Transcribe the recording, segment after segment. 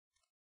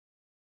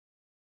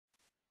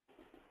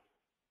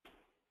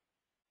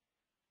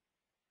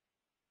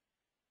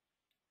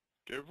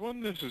Okay,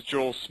 everyone, this is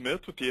Joel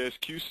Smith with the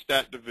ASQ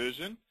Stat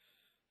Division.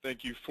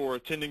 Thank you for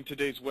attending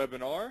today's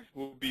webinar. It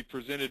will be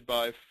presented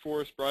by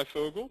Forrest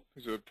Breyfogle,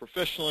 who's a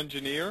professional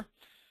engineer,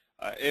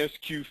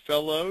 ASQ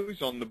Fellow.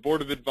 He's on the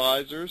Board of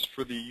Advisors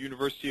for the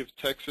University of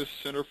Texas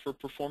Center for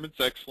Performance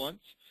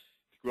Excellence.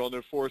 We all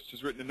know Forrest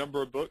has written a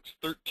number of books,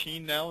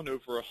 13 now, and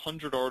over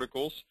 100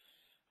 articles,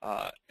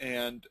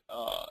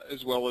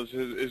 as well as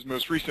his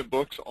most recent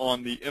books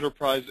on the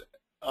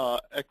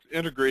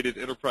Integrated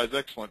Enterprise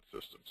Excellence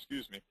System.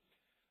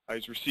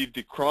 He's received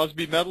the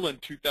Crosby Medal in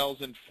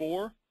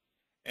 2004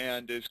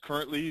 and is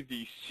currently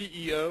the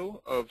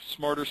CEO of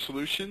Smarter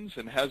Solutions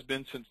and has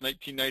been since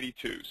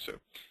 1992. So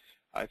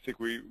I think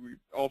we're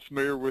all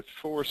familiar with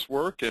Forrest's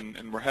work,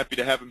 and we're happy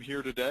to have him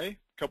here today.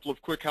 A couple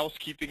of quick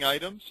housekeeping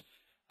items.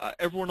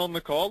 Everyone on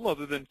the call,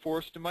 other than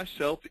Forrest and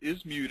myself,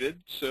 is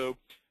muted. So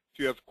if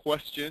you have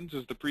questions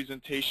as the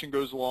presentation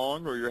goes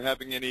along or you're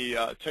having any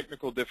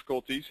technical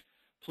difficulties,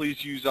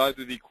 please use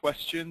either the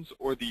questions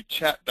or the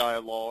chat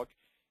dialogue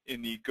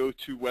in the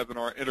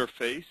GoToWebinar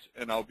interface,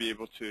 and I'll be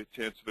able to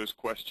answer those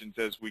questions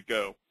as we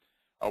go.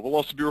 We'll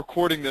also be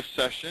recording this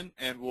session,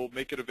 and we'll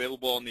make it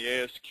available on the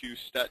ASQ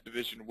Stat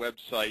Division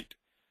website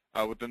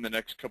within the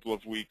next couple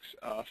of weeks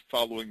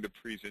following the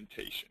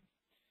presentation.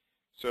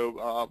 So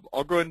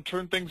I'll go ahead and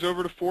turn things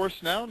over to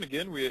Forrest now. And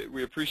again,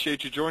 we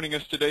appreciate you joining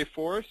us today,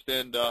 Forrest,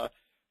 and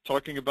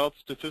talking about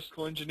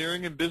statistical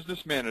engineering and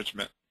business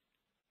management.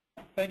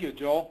 Thank you,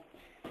 Joel.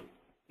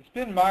 It's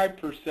been my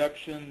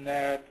perception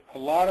that a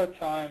lot of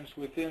times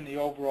within the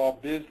overall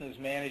business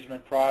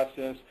management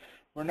process,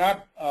 we're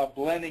not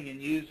blending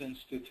and using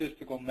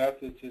statistical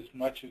methods as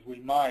much as we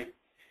might.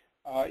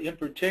 In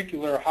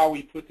particular, how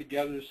we put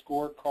together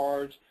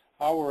scorecards,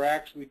 how we're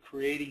actually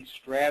creating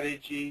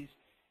strategies,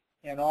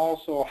 and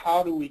also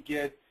how do we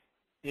get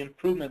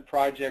improvement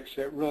projects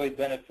that really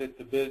benefit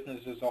the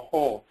business as a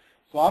whole.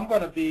 So I'm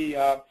going to be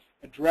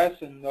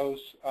addressing those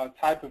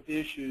type of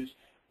issues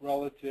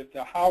relative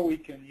to how we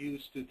can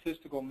use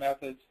statistical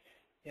methods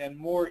and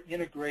more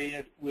integrate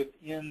it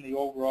within the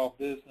overall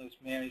business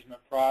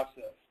management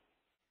process.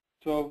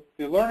 So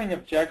the learning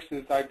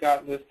objectives I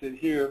got listed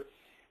here,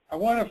 I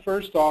want to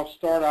first off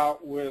start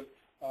out with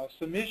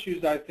some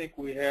issues I think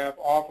we have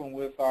often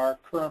with our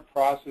current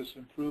process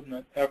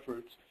improvement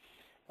efforts.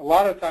 A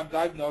lot of times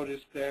I've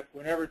noticed that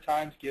whenever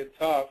times get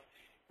tough,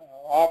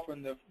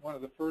 often one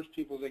of the first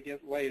people that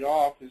get laid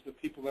off is the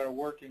people that are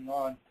working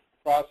on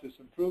process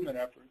improvement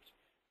efforts.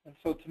 And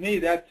so to me,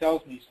 that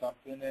tells me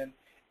something,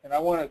 and I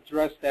want to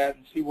address that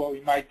and see what we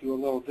might do a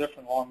little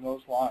different along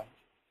those lines.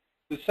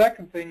 The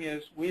second thing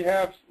is we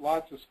have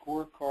lots of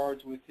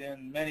scorecards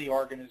within many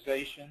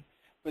organizations,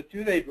 but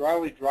do they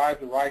really drive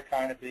the right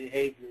kind of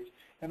behaviors?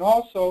 And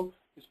also,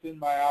 it's been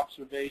my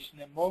observation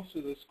that most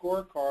of the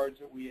scorecards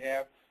that we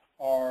have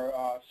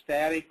are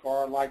static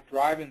or like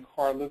driving a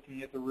car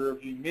looking at the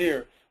rearview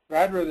mirror. But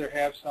I'd rather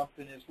have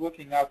something that's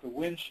looking out the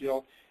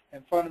windshield.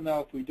 And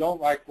fundamentally, if we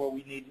don't like what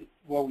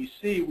we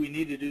see, we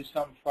need to do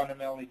something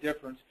fundamentally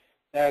different.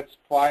 That's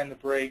applying the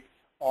brake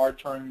or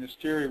turning the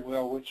steering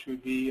wheel, which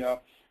would be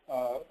a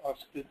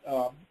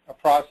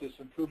process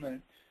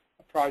improvement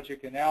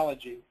project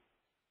analogy.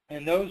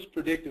 And those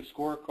predictive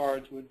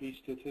scorecards would be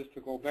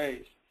statistical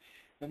based.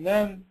 And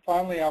then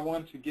finally, I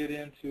want to get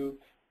into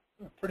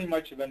pretty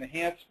much of an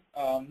enhanced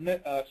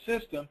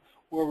system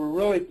where we're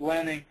really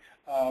blending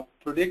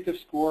predictive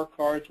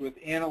scorecards with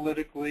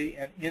analytically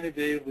and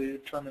innovatively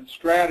determined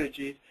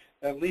strategies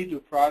that lead to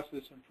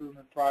process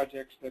improvement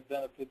projects that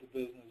benefit the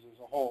business as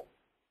a whole.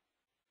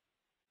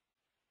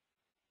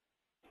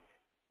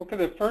 Okay,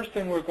 the first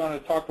thing we're going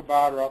to talk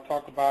about, or I'll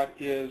talk about,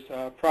 is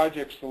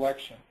project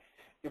selection.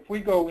 If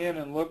we go in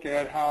and look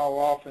at how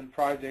often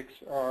projects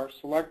are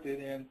selected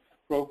in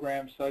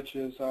programs such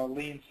as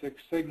Lean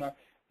Six Sigma,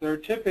 they're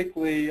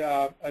typically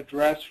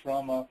addressed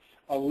from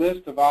a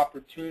list of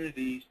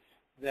opportunities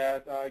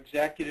that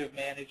executive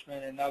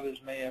management and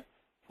others may have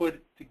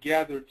put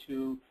together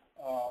to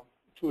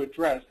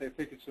address. They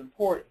think it's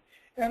important.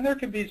 And there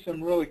can be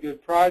some really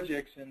good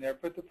projects in there,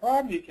 but the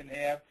problem you can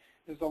have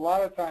is a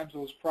lot of times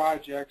those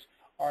projects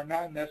are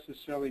not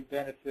necessarily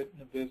benefiting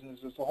the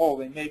business as a whole.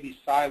 They may be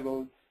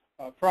siloed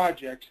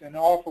projects, and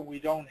often we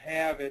don't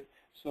have it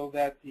so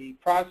that the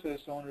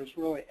process owner is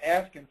really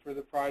asking for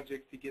the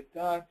project to get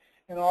done,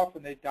 and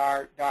often they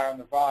die on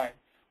the vine.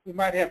 We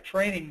might have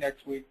training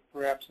next week,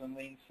 perhaps in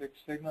Lean Six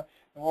Sigma,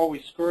 and while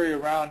we scurry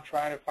around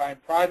trying to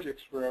find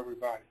projects for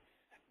everybody.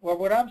 Well,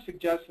 what I'm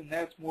suggesting,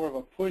 that's more of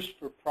a push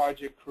for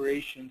project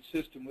creation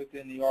system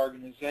within the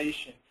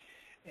organization,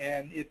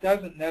 and it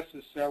doesn't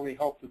necessarily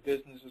help the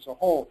business as a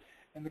whole.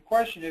 And the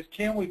question is,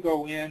 can we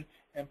go in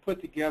and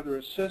put together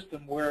a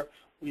system where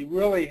we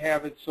really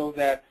have it so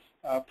that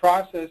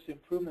process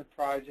improvement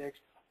projects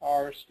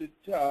are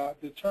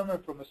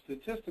determined from a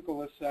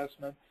statistical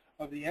assessment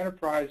of the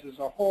enterprise as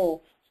a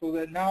whole, so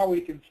that now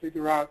we can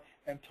figure out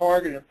and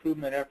target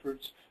improvement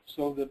efforts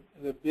so that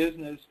the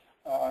business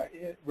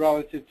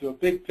relative to a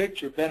big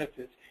picture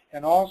benefits,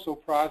 and also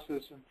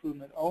process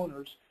improvement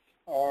owners,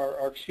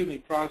 or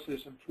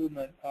process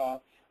improvement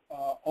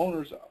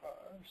owners,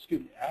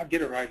 excuse me, I'll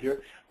get it right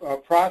here,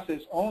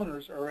 process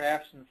owners are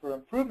asking for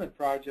improvement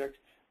projects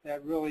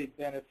that really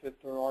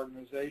benefit their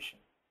organization.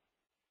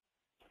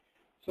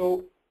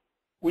 So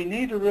we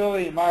need to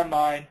really, in my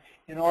mind,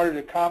 in order to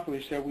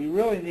accomplish that, we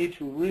really need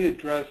to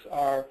readdress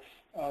our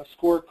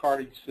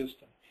scorecarding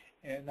system.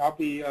 And I'll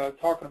be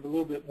talking a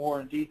little bit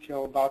more in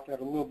detail about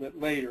that a little bit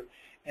later.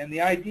 And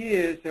the idea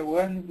is that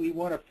when we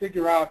want to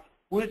figure out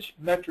which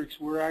metrics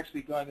we're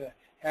actually going to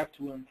have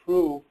to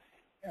improve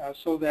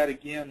so that,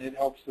 again, it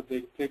helps the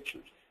big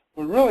pictures.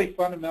 But really,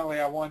 fundamentally,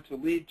 I want to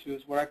lead to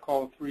is what I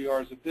call the 3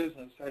 R's of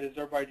business. That is,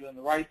 everybody doing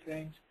the right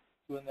things,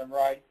 doing them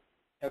right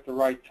at the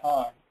right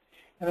time.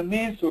 And the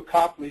means to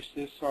accomplish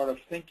this sort of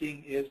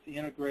thinking is the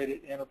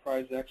Integrated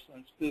Enterprise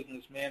Excellence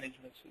Business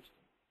Management System.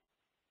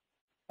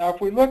 Now,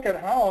 if we look at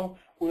how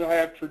we'll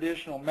have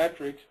traditional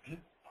metrics,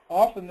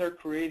 often they're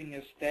creating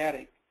a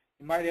static.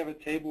 You might have a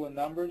table of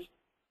numbers,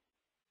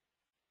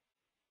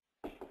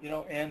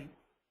 and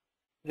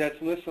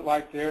that's listed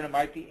like there, and it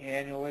might be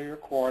annually or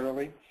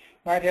quarterly. You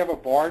might have a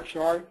bar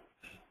chart.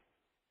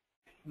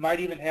 You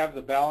might even have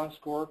the balanced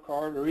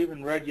scorecard or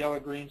even red, yellow,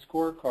 green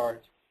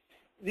scorecards.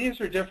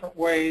 These are different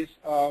ways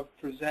of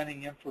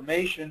presenting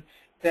information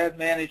that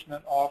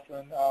management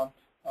often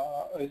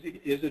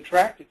is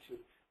attracted to.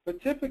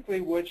 But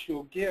typically what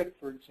you'll get,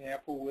 for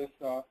example, with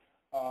a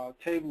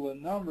table of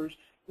numbers,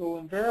 you'll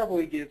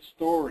invariably get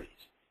stories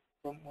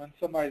from when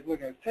somebody's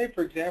looking at it. Say,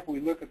 for example, we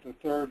look at the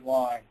third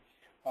line.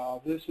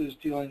 This is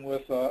dealing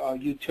with a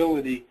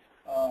utility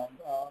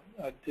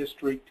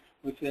district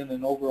within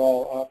an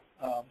overall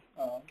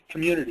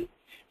community.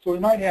 So we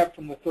might have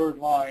from the third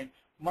line,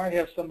 we might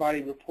have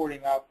somebody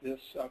reporting out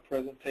this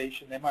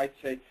presentation. They might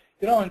say,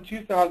 in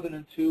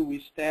 2002 we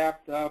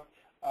staffed up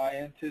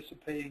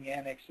anticipating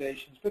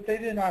annexations, but they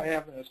did not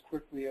happen as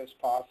quickly as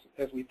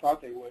we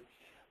thought they would.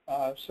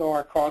 So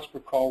our costs per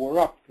call were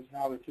up because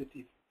now they're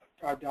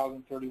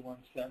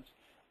 $55.31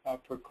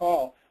 per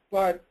call.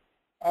 But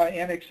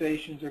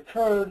annexations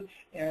occurred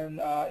in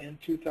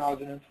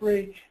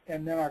 2003,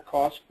 and then our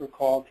cost per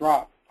call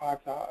dropped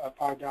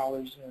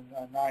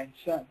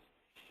 $5.09.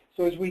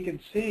 So as we can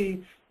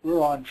see,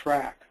 we're on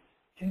track.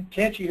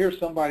 Can't you hear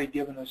somebody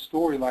giving a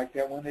story like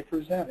that when they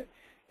present it?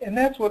 And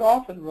that's what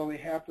often really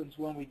happens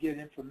when we get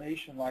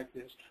information like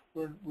this.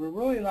 We're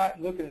really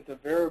not looking at the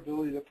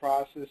variability of the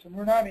process, and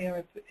we're not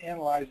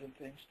analyzing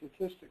things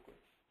statistically.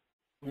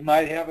 We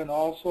might have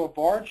also a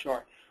bar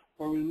chart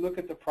where we look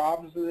at the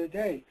problems of the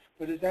day,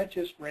 but is that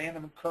just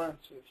random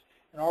occurrences?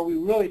 And are we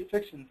really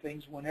fixing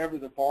things whenever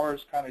the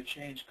bars kind of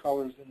change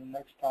colors in the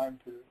next time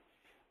period?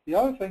 The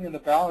other thing in the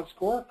balanced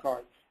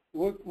scorecard,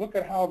 look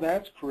at how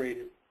that's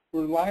created.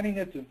 We're lining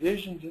up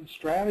divisions and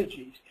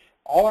strategies,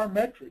 all our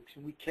metrics,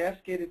 and we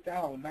cascade it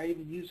down. We might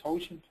even use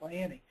Hoshin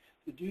planning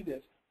to do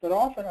this. But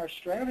often our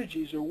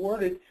strategies are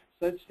worded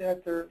such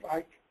that they're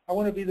like, I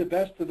want to be the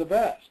best of the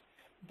best.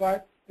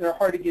 But they're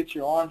hard to get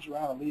your arms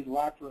around and leave a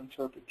lot for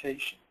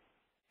interpretation.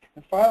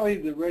 And finally,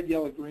 the red,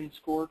 yellow, green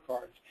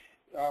scorecards.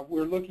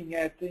 We're looking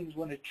at things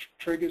when it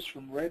triggers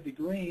from red to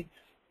green,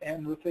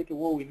 and we're thinking,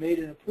 well, we made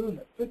an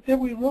improvement. But did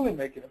we really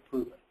make an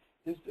improvement?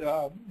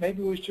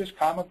 Maybe it was just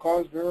common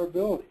cause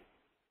variability.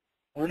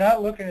 We're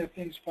not looking at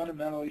things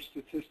fundamentally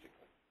statistically.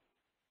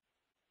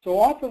 So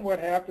often what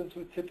happens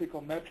with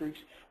typical metrics,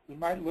 we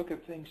might look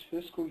at things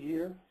fiscal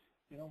year.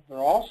 They're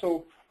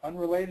also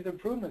unrelated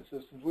improvement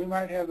systems. We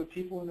might have the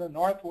people in the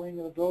north wing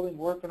of the building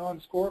working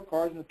on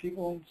scorecards and the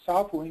people in the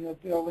south wing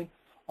of the building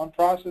on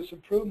process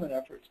improvement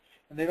efforts,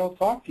 and they don't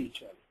talk to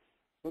each other.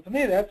 So to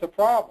me, that's a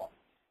problem.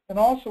 And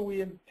also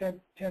we tend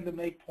to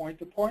make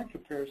point-to-point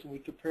comparison. We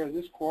compare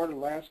this quarter,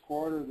 last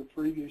quarter, the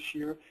previous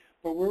year,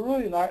 but we're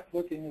really not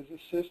looking as a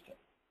system.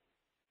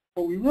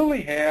 What we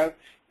really have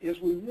is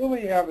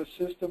a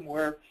system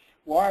where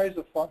Y is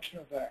a function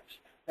of X.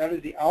 That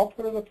is, the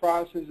output of the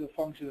process is a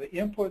function of the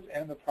inputs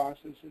and the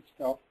process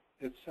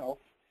itself.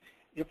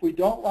 If we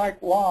don't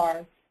like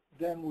Y,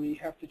 then we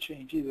have to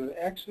change either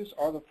the X's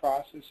or the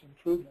process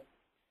improvement.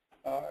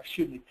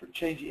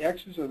 Change the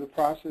X's or the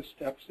process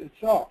steps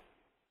itself.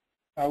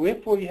 Now,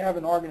 if we have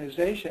an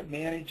organization that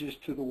manages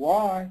to the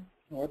Y,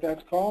 you know what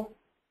that's called?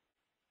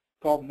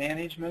 It's called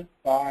management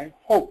by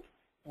hope.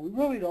 And we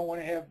really don't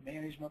want to have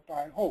management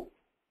by hope.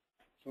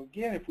 So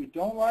again, if we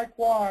don't like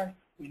Y,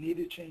 we need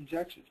to change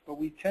X's, but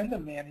we tend to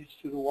manage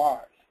to the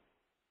Y's.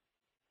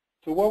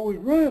 So what we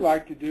really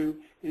like to do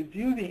is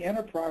view the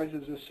enterprise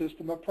as a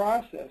system of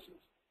processes,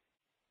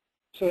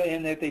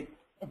 and that they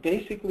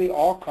basically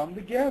all come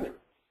together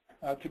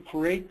to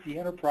create the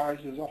enterprise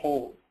as a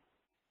whole.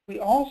 We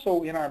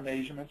also, in our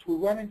measurements, we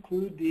want to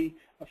include the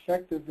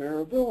effective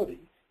variability.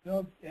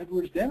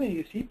 Edwards Deming,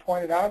 as he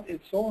pointed out,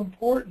 it's so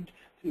important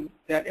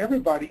that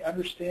everybody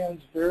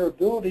understands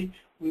variability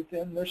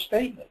within their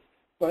statement.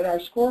 But our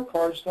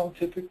scorecards don't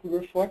typically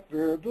reflect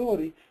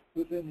variability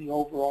within the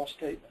overall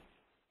statement.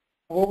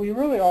 And what we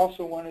really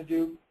also want to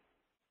do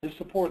is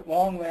support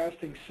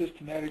long-lasting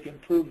systematic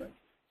improvement.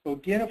 So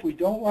again, if we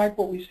don't like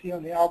what we see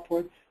on the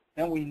output,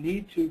 then we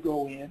need to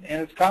go in,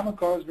 and it's common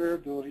cause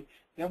variability,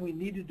 then we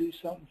need to do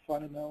something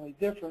fundamentally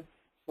different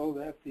so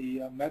that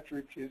the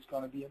metric is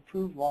going to be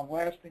improved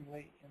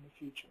long-lastingly in the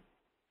future.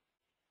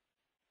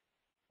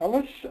 Now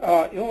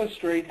let's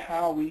illustrate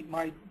how we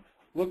might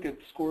look at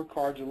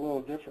scorecards a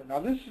little different. Now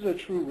this is a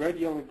true red,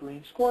 yellow,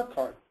 green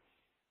scorecard.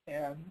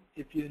 And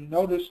if you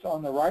noticed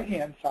on the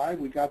right-hand side,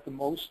 we got the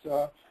most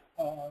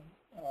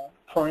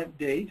current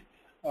date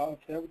of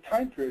that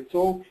time period.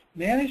 So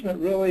management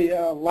really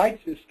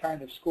likes this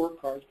kind of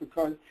scorecards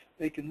because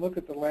they can look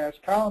at the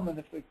last column, and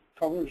if the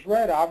color is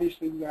red,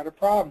 obviously we got a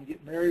problem.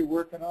 Get Mary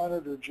working on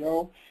it, or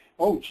Joe.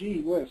 Oh, gee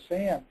whiz,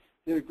 Sam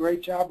did a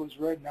great job. It was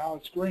red, now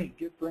it's green.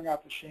 Bring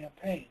out the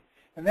champagne.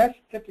 And that's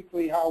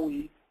typically how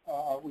we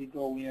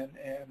go in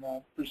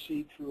and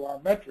proceed through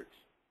our metrics.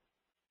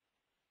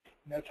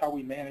 And that's how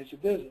we manage the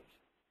business.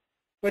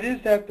 But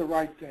is that the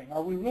right thing?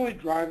 Are we really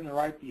driving the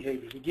right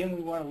behaviors? Again,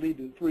 we want to lead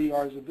to the 3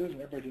 R's of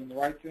business. Everybody doing the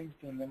right things,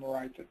 doing them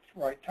right at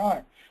the right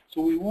time.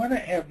 So we want to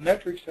have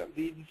metrics that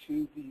lead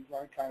to the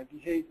right kind of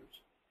behaviors.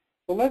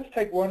 So let's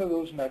take one of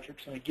those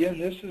metrics. And again,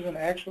 this is an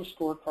actual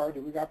scorecard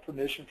that we got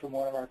permission from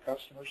one of our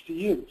customers to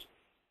use.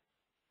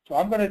 So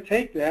I'm going to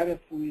take that. If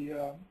we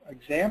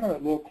examine it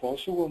a little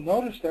closer, we'll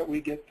notice that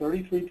we get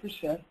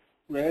 33%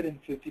 red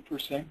and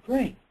 50%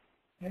 green.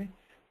 Okay?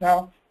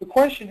 Now, the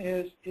question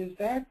is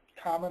that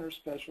common or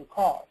special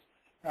cause?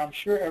 Now, I'm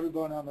sure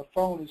everyone on the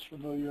phone is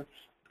familiar with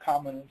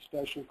common and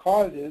special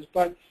cause is,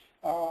 but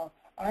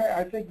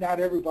I think not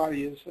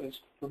everybody is as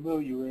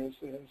familiar as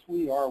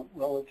we are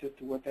relative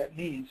to what that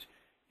means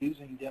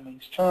using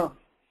Deming's term.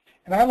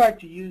 And I like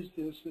to use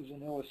this as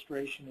an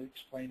illustration to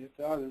explain it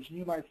to others, and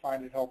you might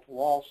find it helpful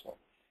also.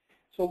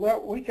 So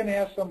we can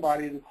ask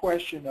somebody the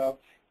question of,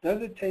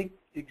 does it take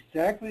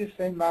exactly the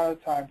same amount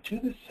of time to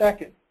the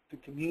second to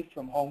commute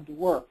from home to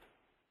work?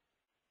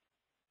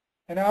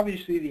 And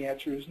obviously the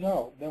answer is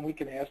no. Then we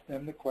can ask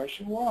them the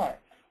question, why?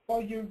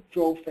 Well, you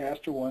drove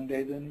faster one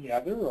day than the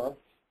other, or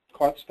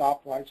caught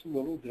stoplights a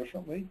little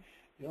differently.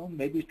 You know,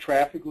 maybe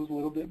traffic was a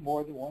little bit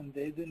more than one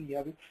day than the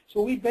other.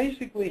 So we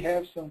basically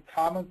have some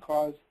common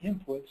cause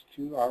inputs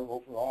to our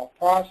overall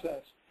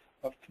process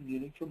of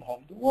commuting from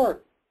home to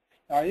work.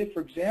 Now, if,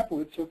 for example,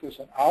 it took us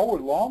an hour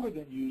longer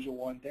than usual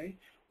one day,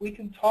 we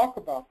can talk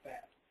about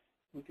that.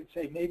 We could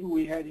say maybe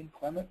we had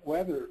inclement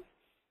weather,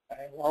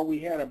 or we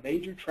had a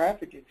major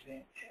traffic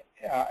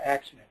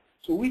accident.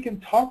 So we can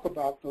talk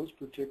about those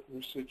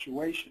particular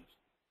situations.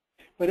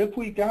 But if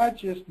we got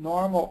just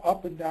normal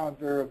up and down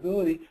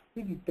variability,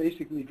 we can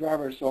basically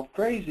drive ourselves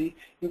crazy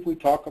if we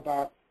talk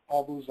about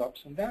all those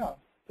ups and downs.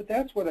 But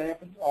that's what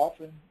happens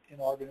often in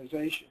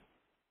organization.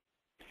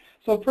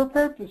 So for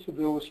purpose of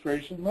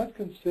illustration, let's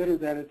consider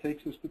that it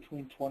takes us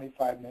between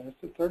 25 minutes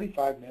to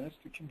 35 minutes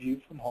to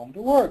commute from home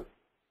to work.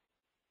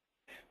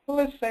 Well,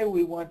 let's say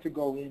we want to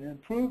go in and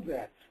improve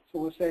that. So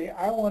we'll say,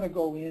 I want to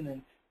go in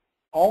and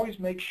always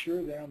make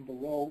sure that I'm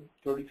below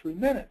 33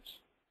 minutes.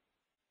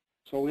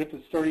 So if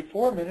it's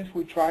 34 minutes,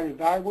 we try to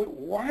evaluate,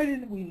 why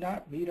did we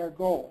not meet our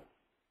goal?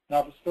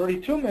 Now, if it's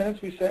 32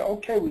 minutes, we say,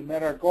 okay, we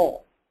met our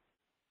goal.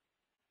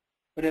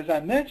 But as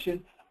I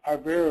mentioned, our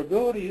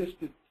variability is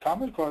the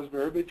common cause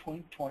variability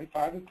between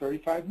 25 and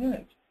 35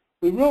 minutes.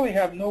 We really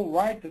have no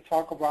right to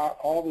talk about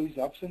all these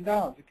ups and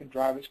downs. It can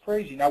drive us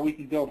crazy. Now, we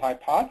can build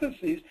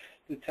hypotheses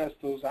to test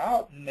those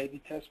out and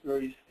maybe test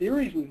various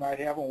theories we might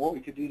have on what we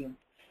could do to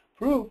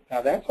improve.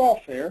 Now, that's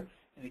all fair.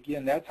 And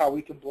again, that's how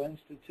we can blend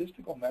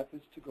statistical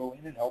methods to go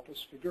in and help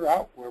us figure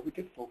out where we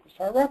could focus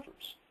our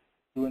efforts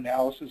through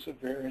analysis of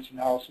variance,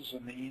 analysis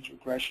of means,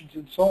 regressions,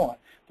 and so on.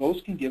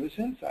 Those can give us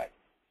insight.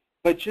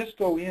 But just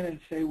go in and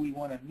say we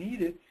want to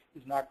meet it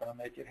is not going to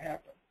make it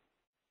happen.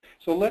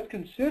 So let's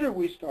consider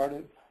we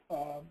started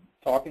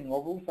talking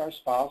over with our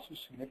spouse or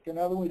significant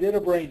other. We did a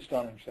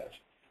brainstorming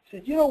session.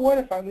 Said, you know what,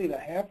 if I leave a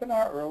half an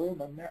hour earlier,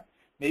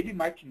 maybe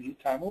my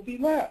commute time will be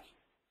less.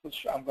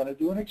 So I'm going to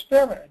do an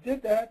experiment. I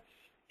did that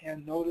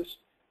and noticed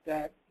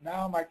that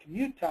now my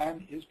commute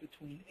time is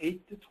between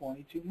 8 to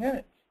 22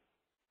 minutes.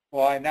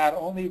 Well, I not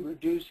only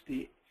reduced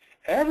the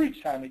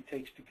average time it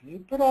takes to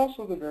commute, but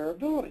also the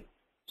variability.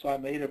 So I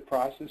made a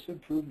process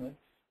improvement.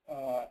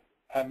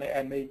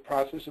 I made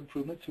process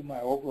improvement to my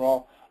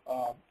overall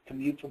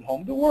commute from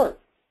home to work.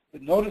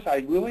 But notice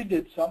I really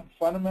did something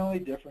fundamentally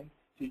different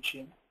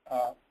to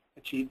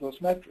achieve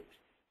those metrics.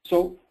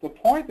 So the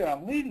point that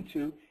I'm leading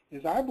to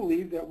is I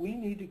believe that we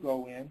need to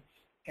go in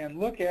and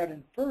look at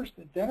and first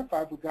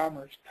identify if we got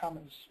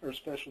common or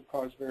special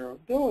cause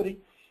variability.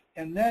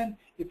 And then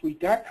if we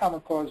got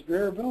common cause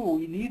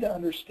variability, we need to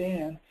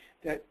understand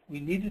that we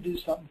need to do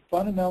something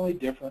fundamentally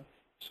different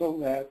so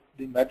that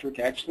the metric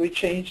actually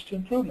changed to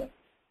improvement.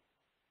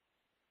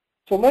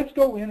 So let's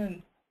go in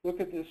and look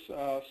at this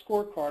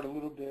scorecard a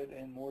little bit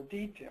in more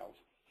details.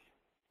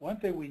 One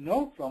thing we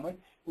know from it,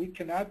 we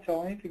cannot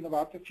tell anything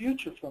about the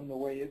future from the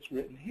way it's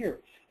written here.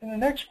 And the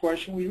next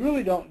question, we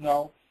really don't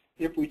know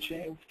if we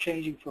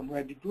changing from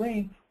red to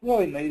green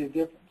really made a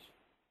difference.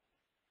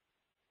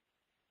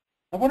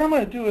 Now what I'm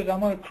going to do is I'm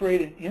going to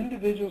create an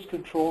individual's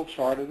control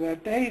chart of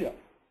that data.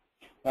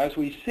 As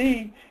we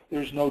see,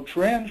 there's no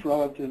trends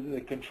relative to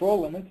the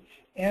control limit,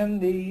 and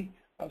we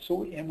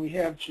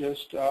have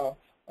just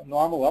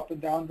normal up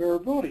and down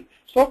variability.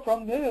 So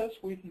from this,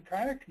 we can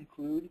kind of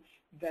conclude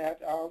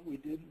that we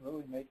didn't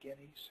really make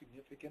any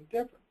significant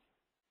difference.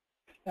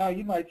 Now,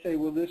 you might say,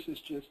 well, this is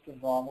just a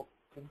normal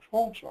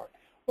control chart.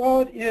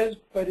 Well, it is,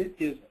 but it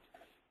isn't.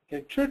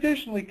 Okay,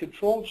 traditionally,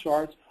 control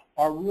charts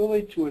are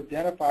really to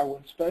identify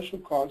when special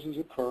causes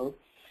occur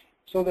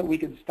so that we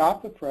can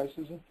stop the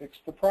presses and fix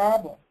the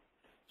problem.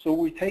 So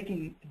we're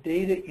taking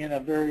data in a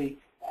very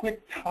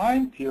quick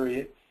time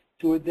period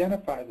to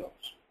identify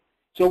those.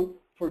 So,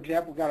 for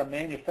example, we've got a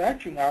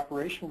manufacturing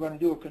operation. We're going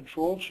to do a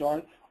control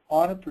chart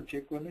on a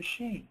particular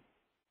machine.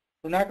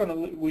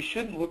 We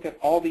shouldn't look at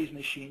all these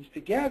machines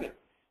together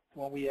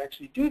when we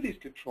actually do these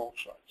control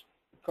charts,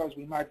 because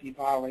we might be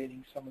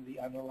violating some of the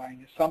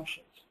underlying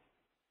assumptions.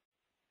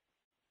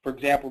 For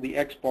example, the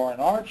X bar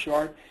and R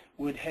chart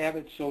would have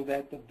it so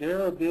that the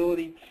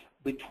variability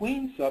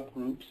between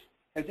subgroups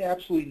has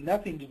absolutely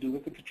nothing to do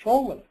with the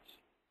control limits.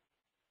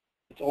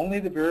 It's only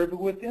the variable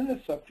within the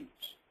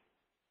subgroups.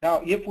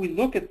 Now, if we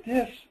look at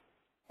this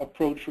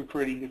approach for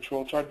creating a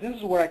control chart, this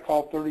is what I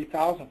call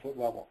 30,000-foot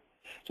level.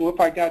 So if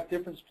I got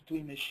difference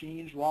between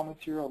machines, raw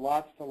material,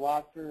 lots to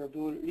lot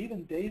variability, or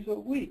even days of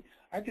the week,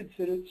 I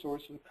consider it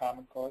source of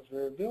common cause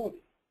variability.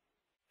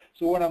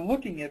 So when I'm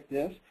looking at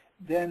this,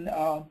 then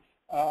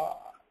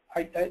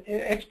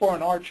X bar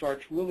and R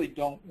charts really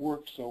don't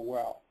work so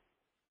well.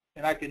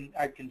 And I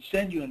can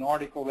send you an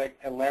article that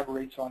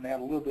elaborates on that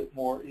a little bit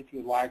more if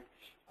you like,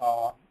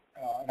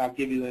 and I'll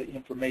give you the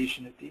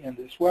information at the end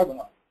of this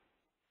webinar.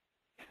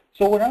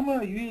 So what I'm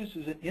going to use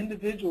is an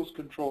individual's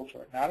control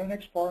chart, not an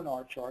X bar and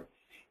R chart,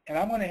 and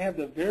I'm going to have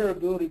the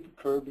variability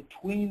curve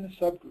between the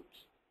subgroups.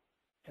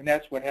 And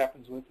that's what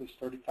happens with this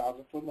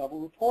 30,000-foot level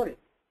reporting.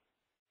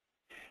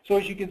 So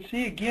as you can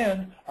see,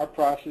 again, our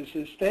process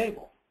is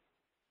stable.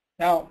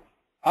 Now,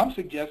 I'm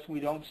suggesting we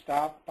don't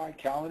stop by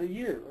calendar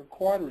year or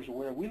quarters or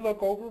whatever. We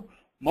look over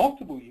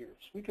multiple years.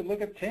 We could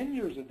look at 10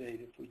 years of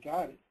data if we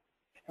got it.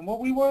 And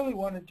what we really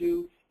want to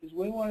do is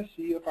we want to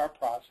see if our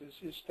process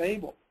is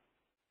stable.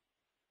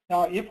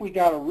 Now, if we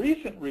got a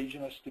recent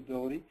region of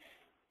stability,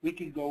 we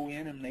can go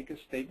in and make a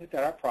statement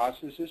that our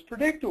process is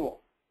predictable.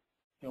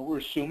 You know, we're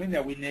assuming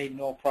that we made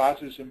no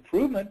process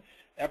improvement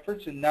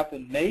efforts and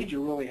nothing major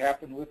really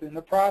happened within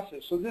the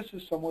process. So this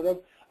is somewhat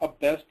of a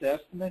best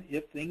estimate.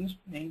 If things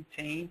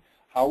maintain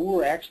how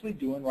we're actually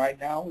doing right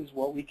now is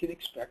what we can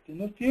expect in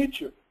the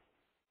future.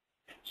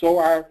 So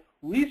our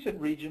recent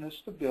region of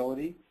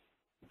stability,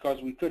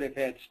 because we could have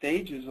had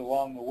stages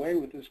along the way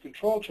with this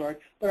control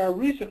chart, but our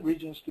recent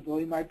region of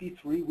stability might be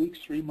 3 weeks,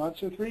 3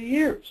 months, or 3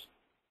 years.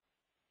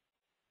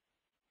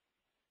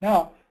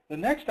 Now, the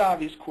next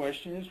obvious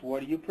question is,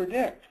 what do you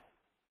predict?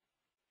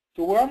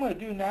 So what I'm going to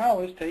do now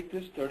is take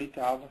this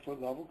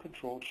 30,000-foot level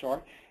control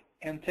chart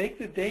and take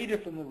the data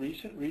from the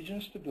recent region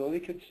of stability,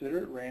 consider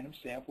it random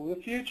sample of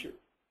the future.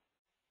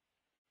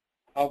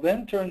 I'll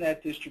then turn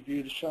that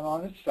distribution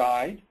on its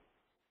side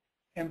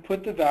and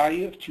put the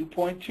value of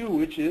 2.2,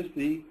 which is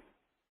the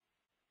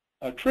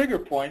trigger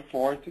point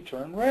for it to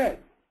turn red.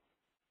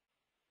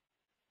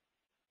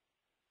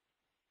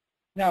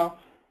 Now,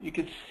 you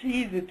can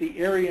see that the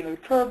area under the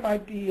curve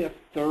might be a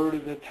third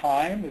of the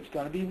time it's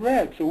going to be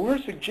red. So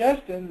we're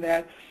suggesting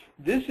that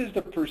this is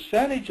the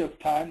percentage of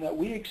time that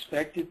we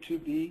expect it to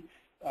be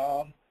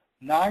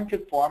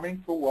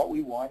non-conforming for what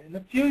we want in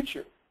the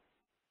future.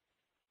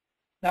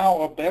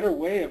 Now, a better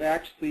way of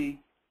actually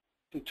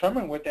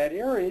determining what that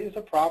area is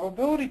a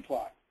probability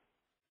plot.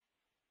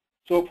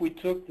 So if we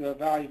took the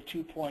value of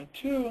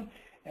 2.2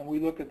 and we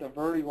look at the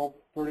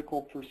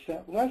vertical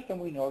percent less, then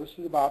we notice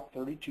it's about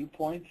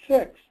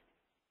 32.6.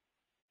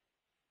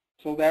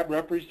 So that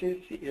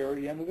represents the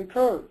area under the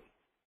curve.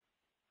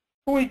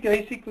 So we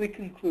basically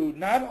conclude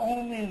not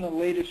only in the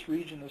latest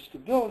region of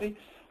stability,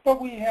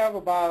 but we have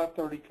about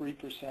a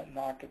 33%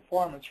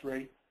 non-conformance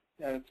rate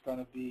that it's going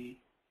to be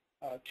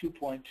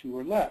 2.2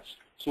 or less.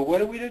 So what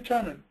did we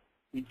determine?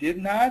 We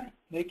did not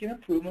make an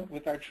improvement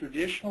with our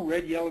traditional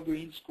red, yellow,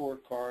 green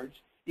scorecards,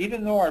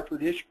 even though our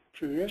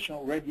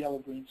traditional red, yellow,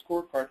 green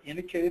scorecard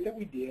indicated that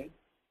we did.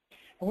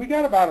 And we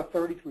got about a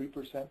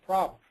 33%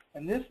 problem.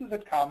 And this is a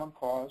common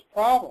cause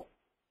problem.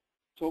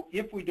 So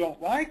if we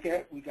don't like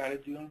it, we got to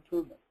do an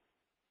improvement.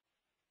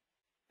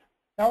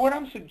 Now what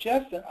I'm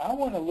suggesting, I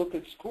want to look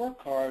at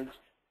scorecards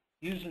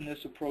using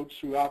this approach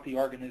throughout the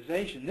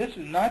organization. This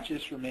is not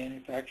just for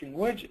manufacturing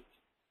widgets.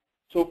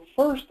 So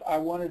first I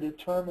want to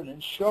determine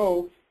and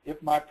show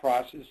if my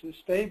process is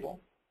stable.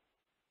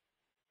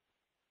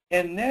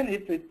 And then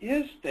if it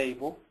is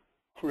stable,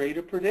 create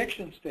a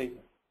prediction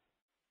statement.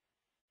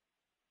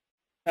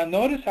 Now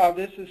notice how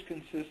this is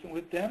consistent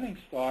with Deming's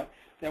thought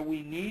that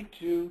we need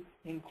to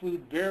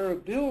include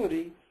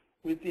variability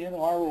within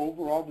our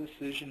overall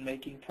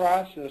decision-making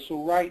process.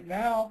 So right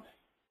now,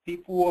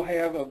 people will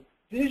have a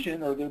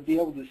vision, or they'll be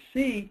able to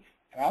see,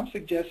 and I'm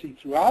suggesting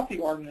throughout the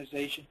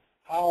organization,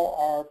 how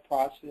our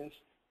process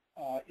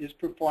is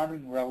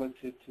performing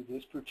relative to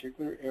this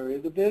particular area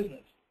of the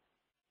business.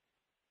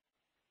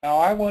 Now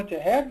I want to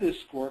have this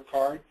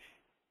scorecard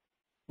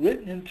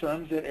written in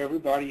terms that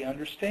everybody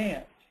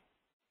understands.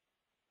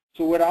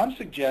 So what I'm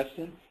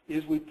suggesting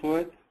is we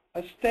put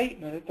a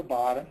statement at the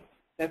bottom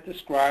that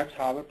describes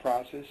how the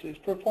process is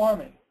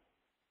performing.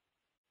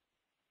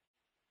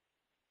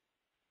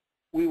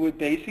 We would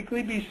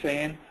basically be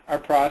saying our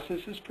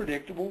process is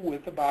predictable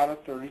with about a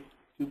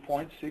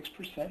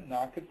 32.6%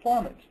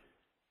 nonconformance.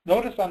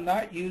 Notice I'm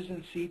not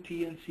using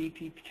CP and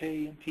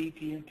CPK and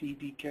PP and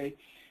PPK,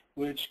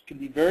 which can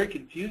be very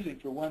confusing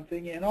for one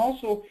thing, and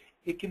also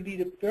it can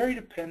be very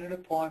dependent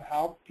upon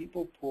how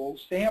people pull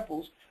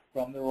samples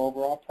from their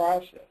overall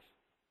process.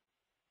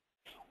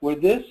 Where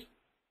this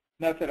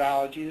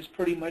methodology is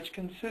pretty much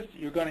consistent.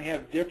 You're going to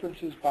have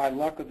differences by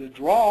luck of the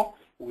draw.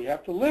 We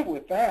have to live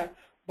with that.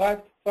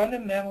 But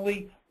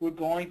fundamentally, we're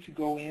going to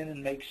go in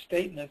and make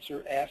statements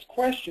or ask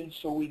questions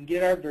so we can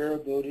get our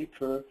variability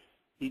curve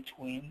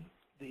between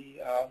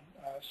the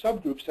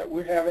subgroups that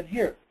we're having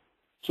here.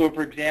 So,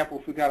 for example,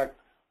 if we've got a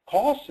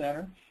call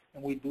center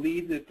and we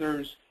believe that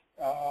there's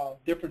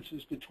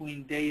differences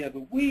between day of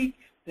the week,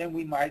 then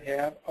we might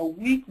have a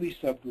weekly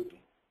subgrouping.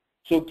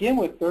 So again,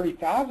 with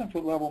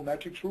 30,000-foot level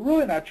metrics, we're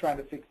really not trying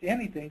to fix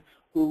anything.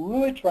 We're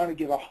really trying to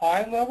give a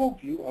high-level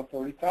view, a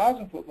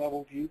 30,000-foot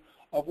level view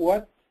of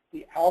what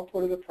the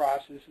output of the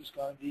process is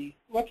going to be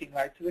looking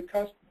like to the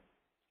customer.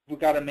 We've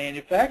got a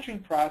manufacturing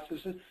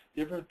processes,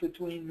 different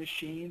between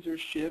machines or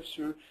shifts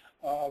or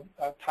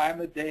time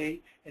of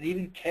day, and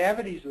even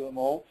cavities of the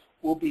mold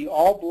will be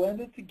all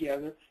blended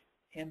together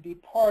and be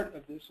part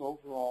of this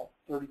overall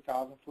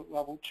 30,000-foot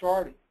level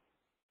charting.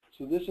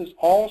 So this is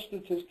all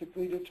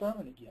statistically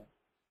determined again.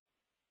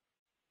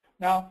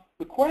 Now,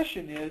 the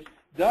question is,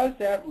 does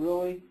that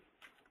really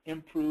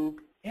improve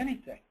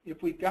anything?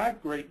 If we've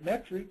got great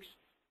metrics,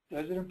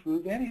 does it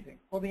improve anything?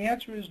 Well, the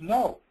answer is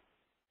no.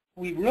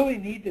 We really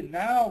need to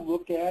now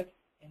look at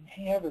and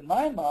have, in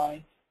my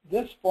mind,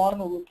 this form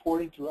of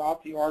reporting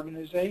throughout the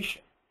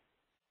organization.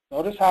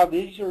 Notice how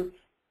these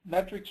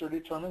metrics are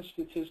determined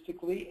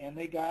statistically, and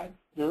they got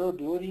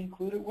variability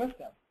included with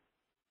them.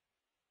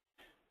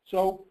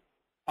 So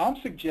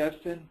I'm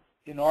suggesting,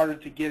 in order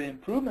to get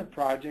improvement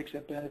projects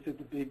that benefit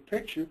the big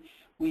picture,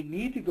 we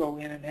need to go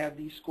in and have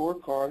these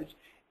scorecards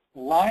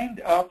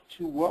lined up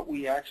to what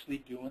we actually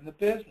do in the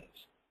business.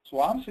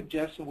 So I'm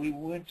suggesting we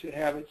want to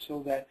have it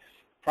so that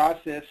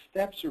process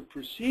steps or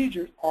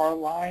procedures are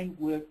aligned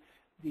with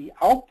the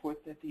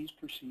output that these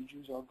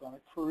procedures are going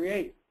to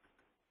create.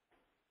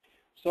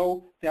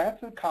 So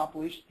that's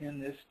accomplished in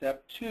this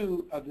step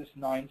 2 of this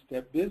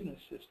 9-step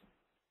business system.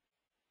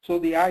 So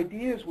the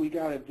idea is we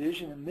got a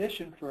vision and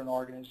mission for an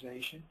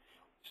organization.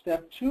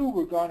 Step 2,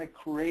 we're going to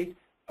create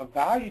a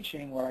value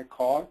chain, what I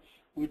call it,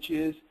 which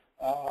is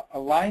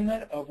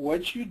alignment of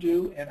what you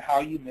do and how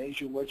you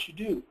measure what you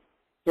do.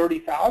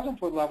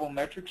 30,000-foot level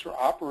metrics are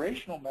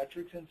operational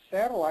metrics, and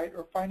satellite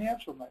or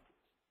financial metrics.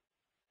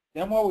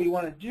 Then what we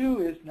want to do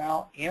is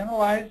now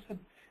analyze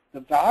the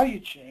value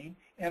chain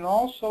and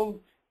also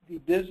the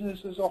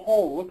business as a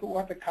whole. Look at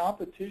what the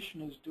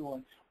competition is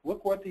doing.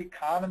 Look what the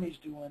economy is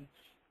doing,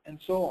 and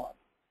so on.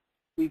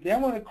 We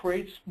then want to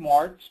create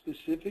smart,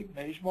 specific,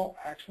 measurable,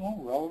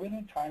 actionable, relevant,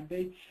 and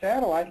time-based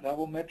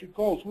satellite-level metric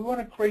goals. We want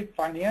to create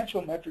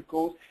financial metric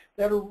goals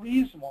that are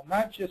reasonable,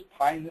 not just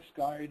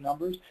pie-in-the-sky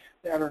numbers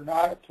that are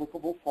not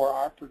applicable for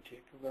our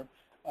particular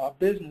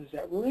business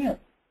that we're in.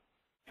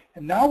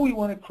 And now we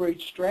want to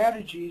create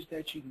strategies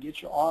that you can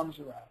get your arms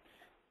around.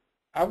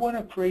 I want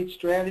to create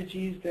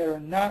strategies that are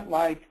not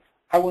like,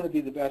 I want to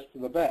be the best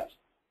of the best.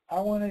 I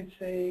want to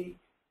say,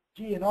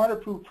 gee, in order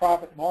to prove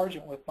profit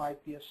margin, what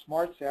might be a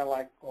smart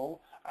satellite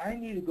goal, I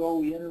need to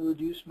go in and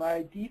reduce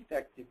my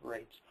defective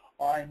rates,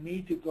 or I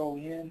need to go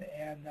in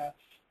and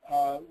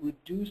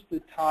reduce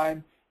the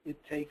time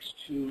it takes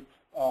to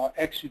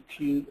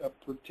execute a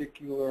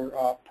particular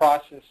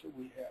process that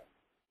we have.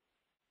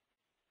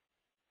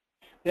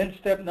 Then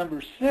step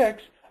number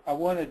 6, I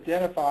want to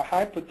identify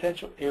high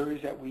potential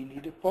areas that we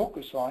need to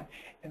focus on.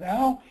 And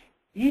now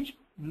each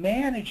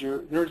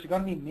manager, there's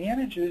going to be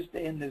managers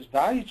in this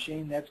value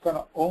chain that's going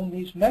to own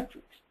these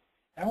metrics.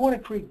 And I want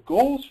to create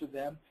goals for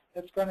them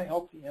that's going to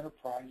help the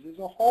enterprise as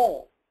a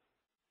whole.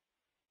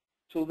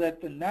 So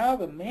that now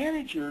the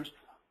managers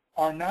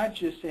are not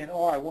just saying,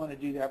 oh, I want to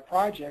do that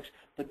projects,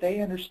 but they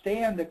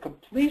understand the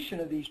completion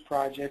of these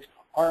projects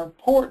are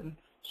important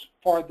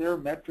for their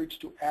metrics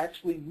to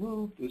actually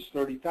move this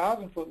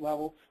 30,000-foot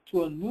level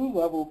to a new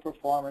level of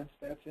performance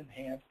that's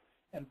enhanced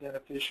and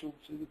beneficial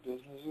to the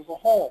business as a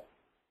whole.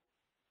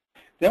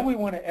 Then we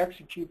want to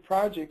execute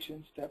projects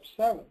in step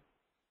 7.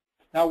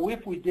 Now,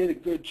 if we did a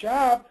good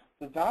job,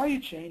 the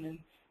value chain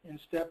in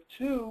step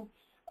 2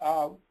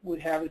 would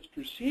have its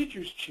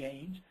procedures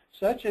changed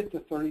such that the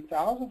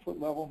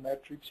 30,000-foot level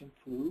metrics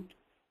improved,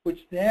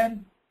 which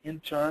then, in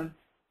turn,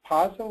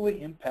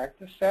 positively impact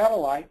the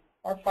satellite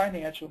or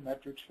financial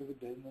metrics for the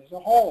business as a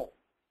whole.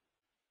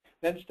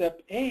 Then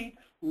step 8,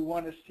 we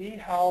want to see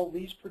how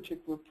these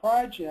particular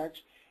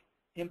projects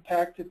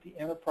impacted the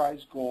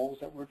enterprise goals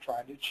that we're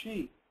trying to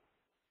achieve.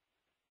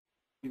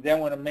 We then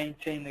want to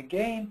maintain the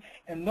gain,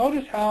 and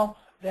notice how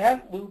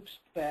that loops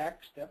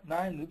back, step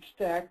 9 loops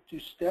back to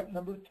step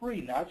number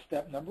 3, not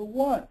step number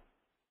 1.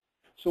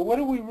 So what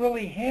do we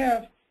really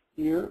have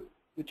here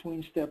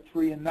between step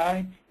 3 and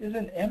 9 is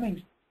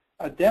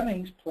a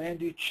Deming's plan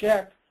do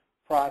check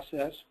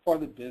process for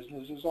the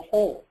business as a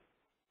whole.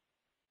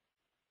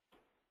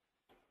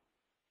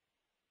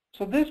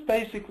 So this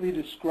basically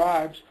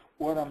describes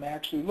what I'm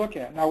actually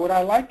looking at. Now what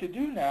I like to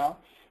do now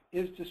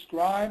is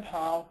describe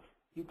how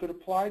you could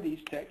apply these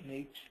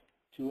techniques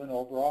to an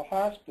overall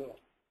hospital.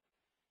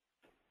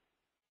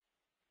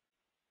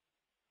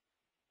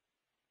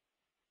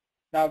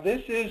 Now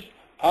this is,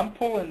 I'm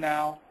pulling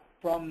now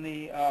from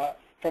a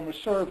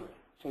server.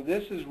 So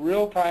this is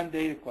real-time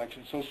data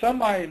collection. So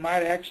somebody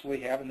might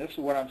actually have, and this is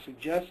what I'm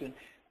suggesting,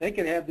 they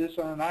could have this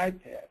on an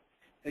iPad.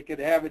 They could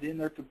have it in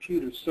their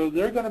computer. So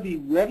they're going to be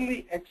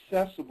readily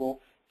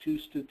accessible to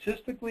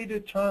statistically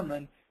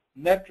determine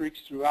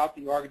metrics throughout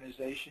the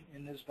organization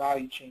in this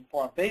value chain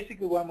form.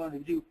 Basically what I'm going to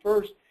do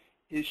first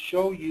is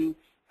show you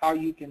how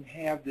you can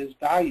have this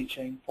value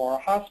chain for a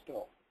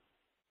hospital.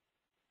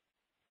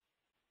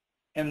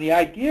 And the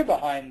idea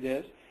behind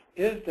this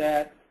is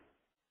that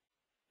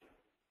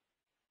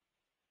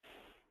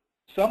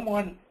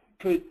someone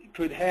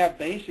could have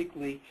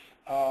basically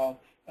a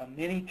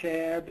mini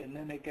tab, and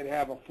then they could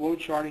have a flow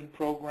charting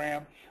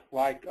program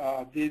like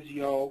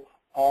Visio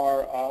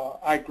or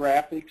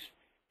iGraphics,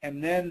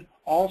 and then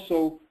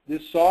also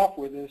this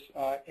software, this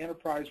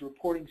enterprise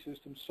reporting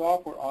system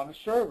software on a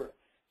server.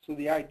 So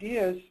the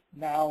idea is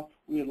now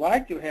we would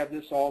like to have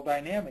this all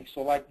dynamic.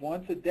 So like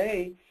once a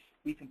day,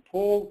 we can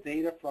pull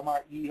data from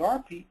our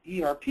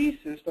ERP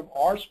system,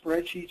 our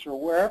spreadsheets, or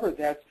wherever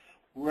that's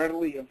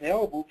readily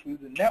available through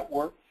the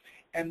network,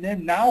 and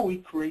then now we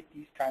create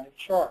these kind of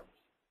charts.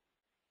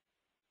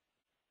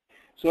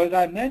 So as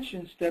I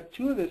mentioned, step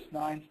 2 of this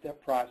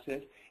 9-step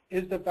process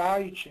is the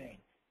value chain.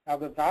 Now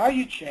the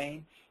value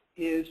chain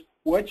is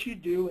what you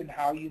do and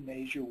how you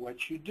measure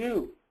what you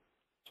do.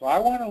 So I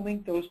want to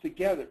link those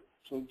together.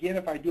 So again,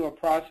 if I do a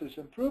process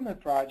improvement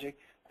project,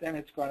 then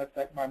it's going to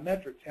affect my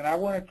metrics. And I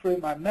want to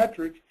create my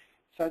metrics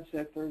such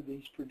that they're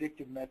these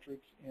predictive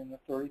metrics in the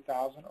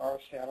 30,000 or a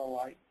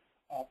satellite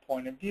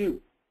point of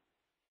view.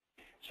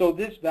 So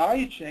this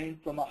value chain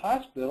from a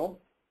hospital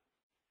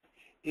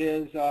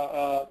is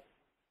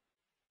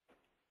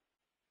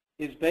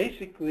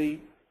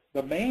basically,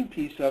 the main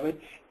piece of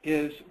it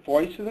is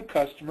voice of the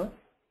customer.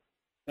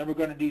 Then we're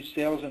going to do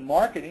sales and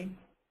marketing,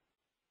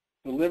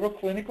 deliver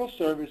clinical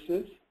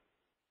services,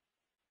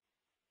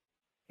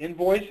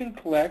 invoice and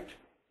collect,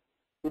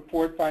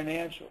 report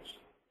financials.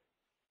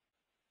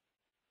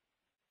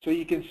 So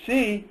you can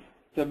see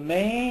the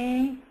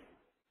main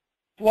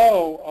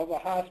flow of a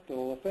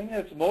hospital, the thing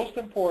that's most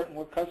important,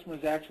 what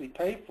customers actually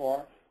pay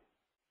for,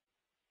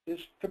 is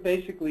to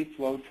basically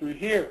flow through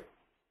here.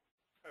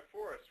 Hi,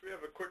 Forrest, we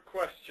have a quick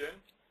question.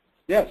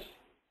 Yes.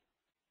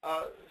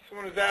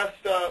 Someone has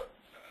asked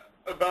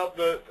about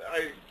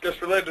I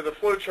guess related to the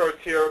flowcharts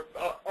here,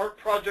 aren't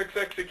projects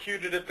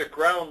executed at the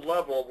ground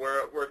level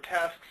where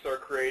tasks are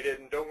created,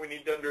 and don't we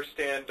need to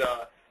understand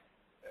the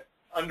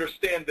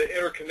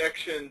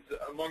interconnections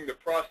among the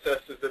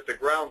processes at the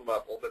ground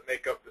level that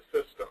make up the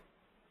system?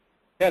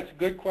 That's a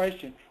good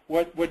question.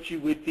 What you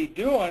would be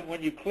doing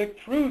when you click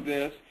through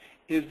this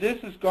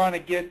is going to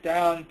get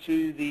down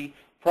to the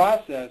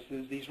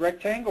processes, these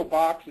rectangle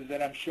boxes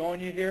that I'm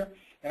showing you here,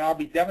 and I'll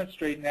be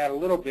demonstrating that a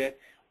little bit,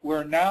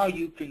 where now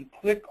you can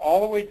click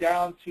all the way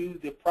down to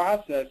the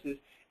processes,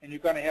 and you're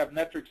going to have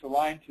metrics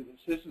aligned to this.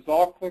 This is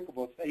all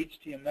clickable. It's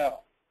HTML.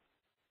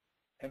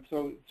 And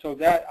so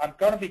that I'm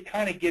going to be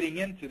kind of getting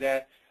into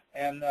that,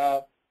 and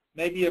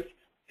maybe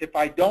if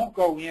I don't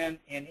go in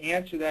and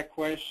answer that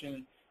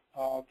question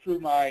through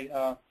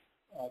my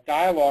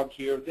dialogue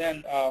here,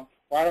 then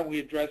why don't we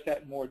address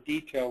that in more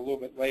detail a little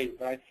bit later.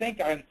 But I think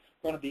I'm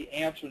going to be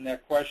answering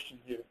that question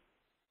here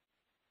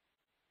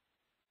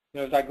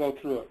as I go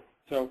through it.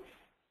 So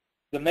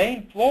the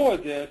main flow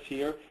of this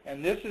here,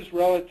 and this is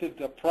relative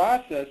to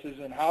processes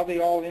and how they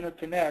all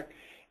interconnect,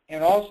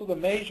 and also the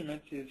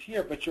measurements is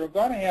here. But you're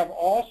going to have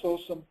also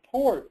some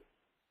support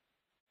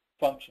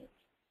functions.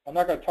 I'm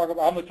not going to talk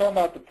about. I'm going to talk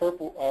about the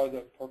purple one,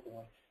 the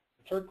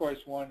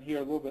turquoise one here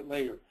a little bit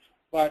later.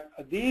 But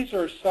these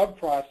are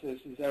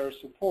sub-processes that are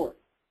support.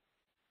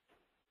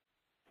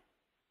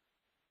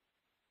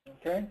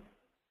 Okay.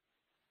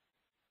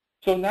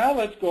 So now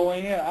let's go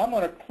in. I'm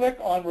going to click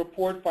on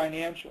Report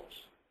Financials.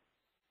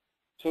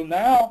 So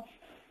now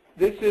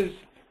this is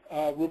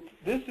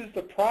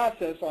the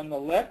process on the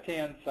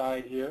left-hand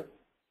side here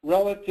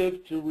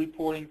relative to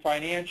reporting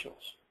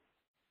financials.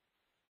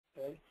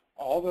 Okay.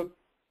 All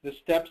the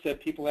steps that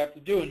people have to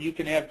do, and you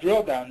can have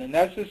drill down, and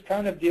that's just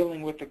kind of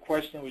dealing with the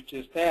question that was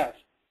just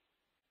asked.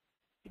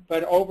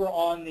 But over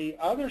on the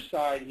other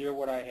side here,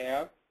 what I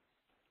have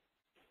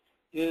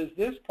is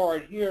this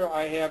part here,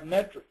 I have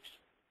metrics.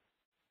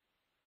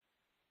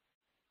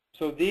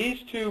 So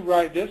these two,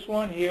 right, this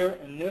one here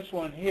and this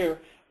one here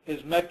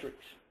is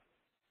metrics.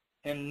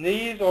 And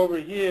these over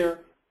here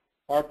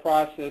are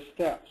process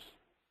steps.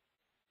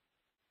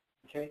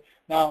 Okay.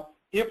 Now,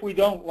 if we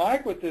don't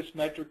like what this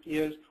metric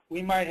is,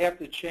 we might have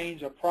to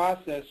change a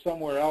process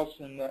somewhere else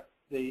in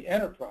the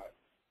enterprise.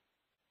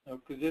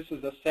 because this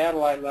is a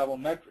satellite level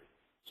metric.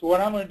 So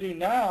what I'm going to do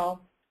now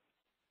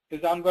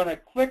is I'm going to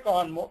click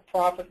on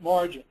profit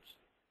margins.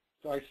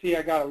 So I see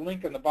I got a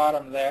link in the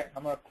bottom of that.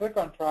 I'm going to click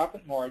on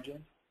profit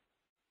margin.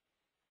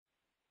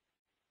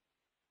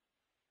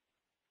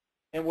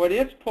 And what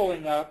it's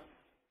pulling up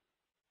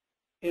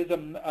is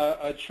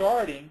a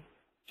charting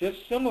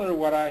just similar to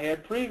what I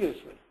had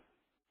previously.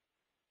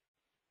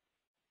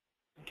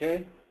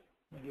 Okay?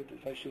 Let me get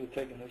this. I should have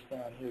taken this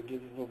down here,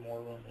 give you a little more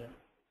room here.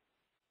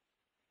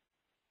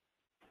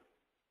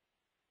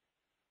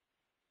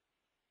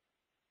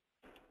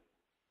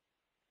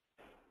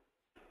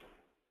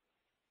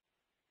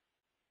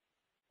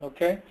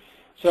 Okay,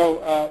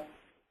 so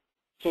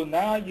so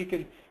now you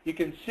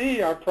can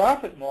see our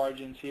profit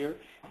margins here.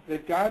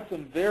 They've got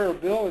some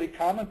variability,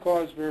 common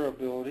cause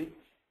variability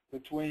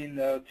between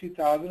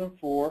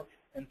 2004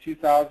 and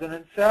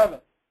 2007.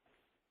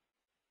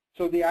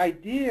 So the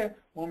idea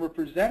when we're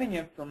presenting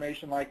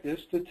information like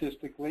this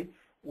statistically,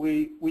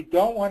 we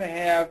don't want to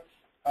have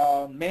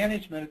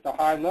management at the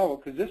high level,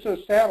 because this is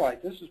a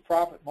satellite. This is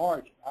profit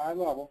margin, high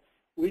level.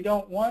 We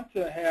don't want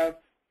to have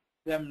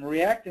them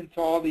reacting to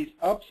all these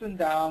ups and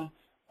down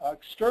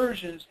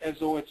excursions as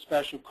though it's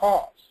special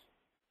cause.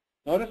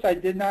 Notice I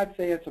did not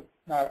say it's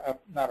not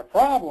a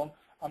problem.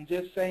 I'm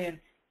just saying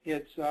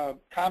it's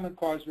common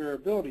cause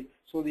variability.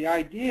 So the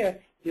idea,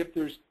 if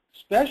there's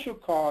special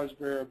cause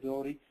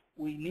variability,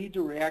 we need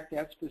to react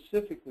that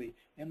specifically.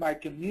 In my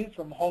commute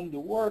from home to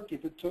work,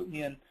 if it took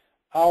me an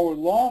hour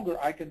longer,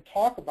 I can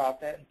talk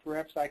about that and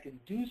perhaps I can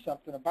do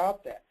something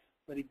about that.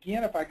 But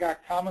again, if I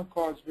got common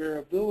cause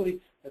variability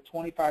at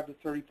 25 to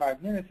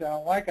 35 minutes, I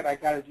don't like it, I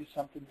got to do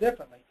something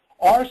differently.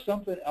 Or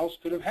something else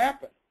could have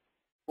happened.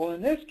 Well,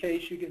 in this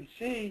case, you can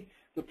see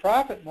the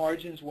profit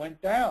margins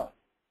went down.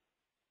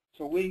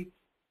 So we,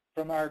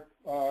 from our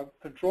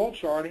control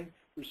charting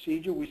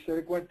procedure, we said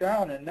it went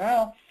down. And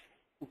now,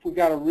 if we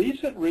got a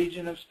recent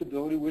region of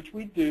stability, which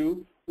we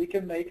do, we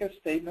can make a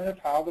statement of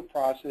how the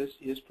process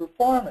is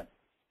performing.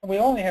 And we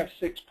only have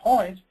 6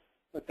 points,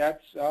 but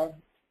that's,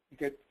 you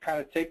could kind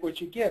of take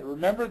what you get.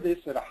 Remember this,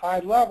 at a high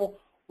level,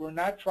 we're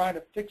not trying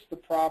to fix the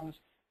problems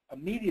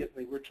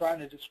immediately. We're trying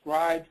to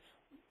describe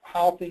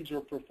how things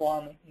are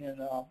performing in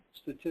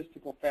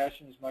statistical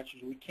fashion as much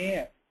as we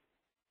can.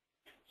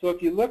 So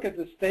if you look at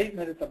the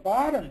statement at the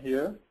bottom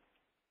here,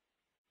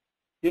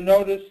 you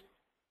notice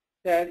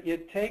that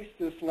it takes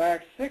this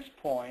last 6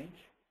 points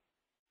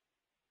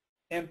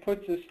and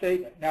puts a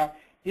statement. Now,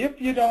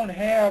 if you don't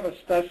have a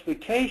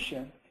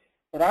specification,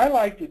 what I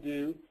like to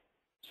do,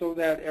 so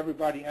that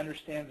everybody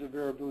understands the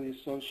variability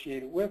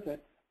associated with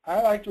it,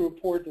 I like to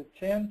report the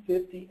 10,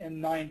 50,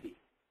 and 90.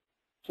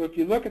 So if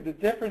you look at the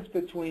difference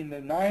between the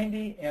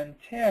 90 and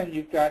 10,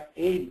 you've got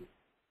 80.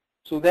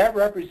 So that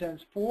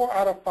represents 4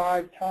 out of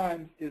 5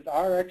 times is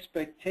our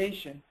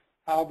expectation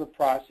how the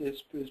process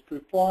is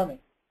performing.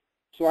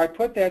 So I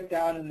put that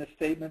down in the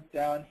statement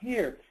down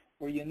here,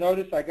 where you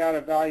notice I got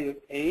a value of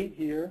 8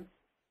 here.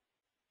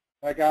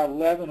 I got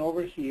 11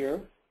 over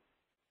here.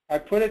 I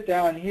put it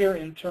down here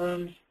in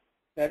terms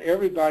that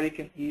everybody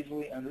can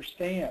easily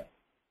understand.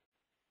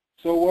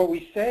 So what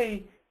we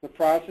say, the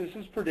process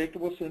is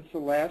predictable since the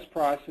last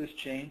process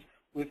change,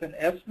 with an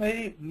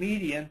estimated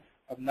median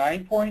of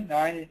 9.9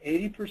 and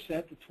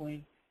 80%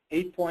 between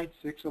 8.6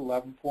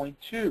 and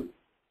 11.2.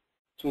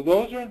 So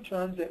those are in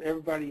terms that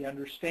everybody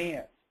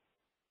understands.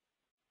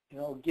 You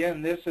know,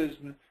 again, this is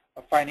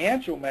a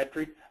financial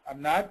metric.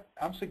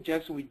 I'm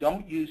suggesting we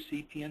don't use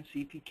CP and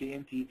CPK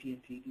and PP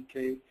and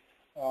PPK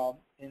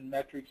in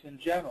metrics in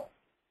general.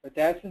 But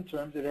that's in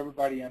terms that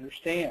everybody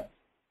understands.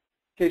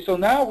 Okay, so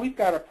now we've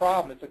got a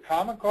problem. It's a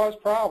common cause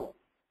problem.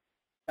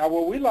 Now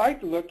what we like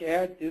to look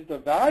at is the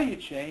value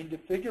chain to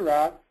figure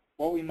out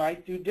what we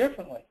might do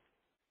differently.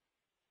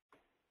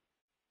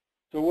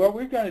 So what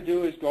we're going to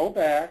do is go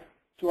back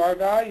to our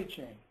value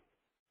chain.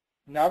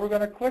 Now we're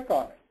going to click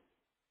on it.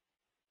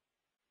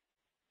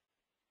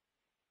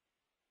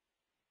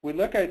 We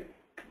look at,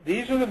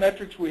 these are the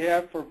metrics we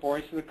have for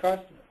voice of the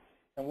customer.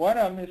 And one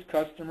of them is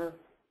customer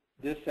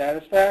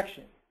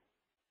dissatisfaction.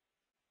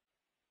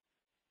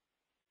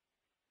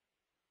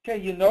 Okay,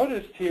 you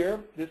noticed here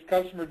this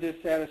customer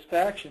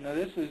dissatisfaction. Now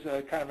this is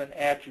a kind of an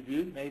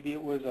attribute. Maybe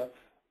it was a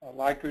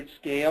Likert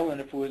scale,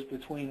 and if it was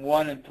between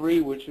 1 and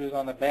 3, which was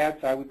on the bad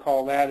side, we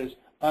call that as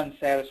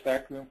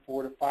unsatisfactory, and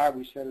 4 to 5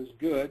 we said is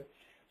good.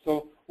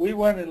 So we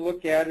wanted to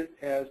look at it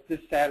as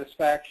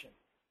dissatisfaction.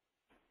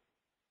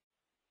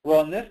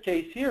 Well, in this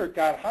case here, it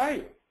got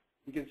higher.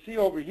 You can see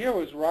over here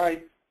was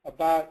right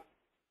about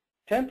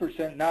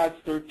 10%, now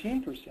it's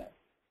 13%.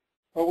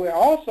 But we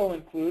also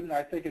include, and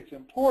I think it's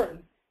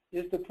important,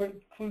 is to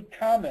include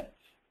comments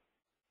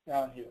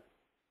down here.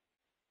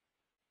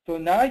 So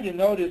now you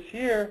notice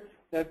here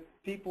that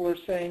people are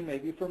saying,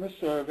 maybe from a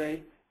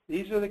survey,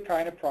 these are the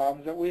kind of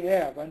problems that we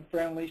have.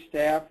 Unfriendly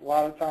staff, a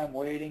lot of time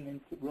waiting,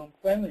 and room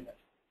cleanliness.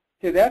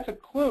 Okay, that's a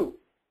clue.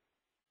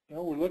 You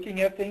know, we're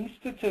looking at things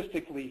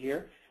statistically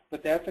here,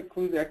 but that's a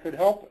clue that could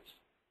help us.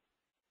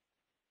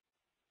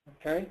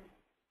 Okay?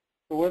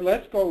 So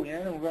let's go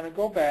in, and we're going to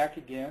go back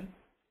again.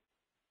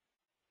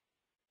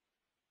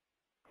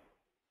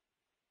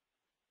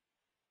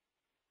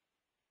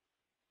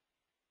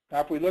 Now,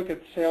 if we look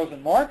at sales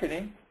and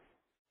marketing,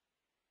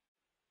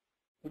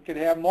 we could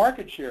have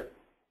market share.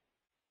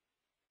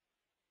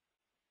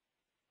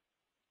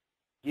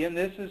 Again,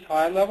 this is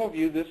high-level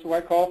view. This is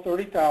what I call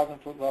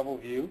 30,000-foot level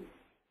view.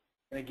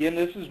 And again,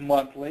 this is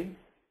monthly.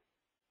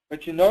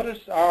 But you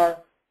notice our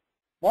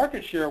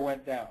market share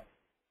went down.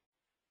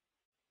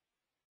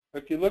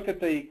 If you look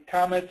at the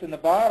comments in the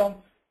bottom,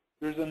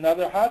 there's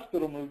another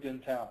hospital moved in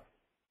town.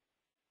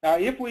 Now,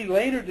 if we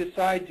later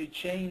decide to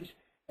change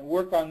and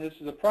work on this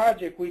as a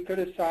project, we could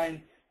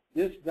assign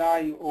this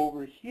value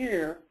over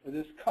here, or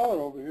this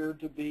color over here,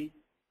 to be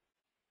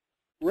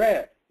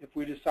red if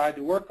we decide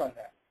to work on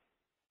that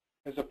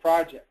as a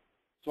project.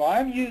 So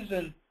I'm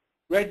using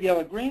red,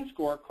 yellow, green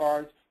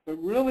scorecards,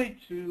 but really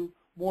to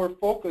more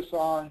focus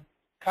on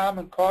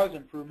common cause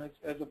improvements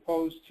as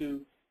opposed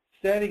to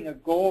setting a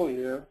goal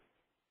here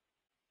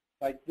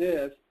like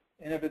this,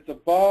 and if it's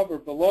above or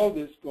below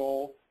this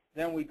goal,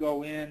 then we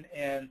go in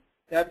and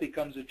that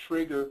becomes a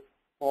trigger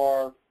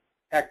for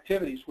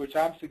activities, which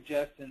I'm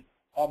suggesting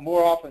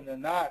more often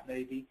than not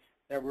maybe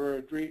that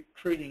we're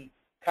treating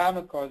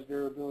common cause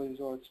variability as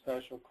though it's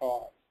special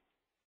cause.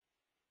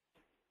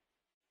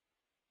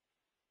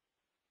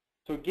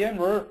 So again,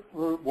 we're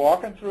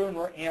walking through and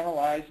we're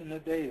analyzing the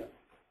data.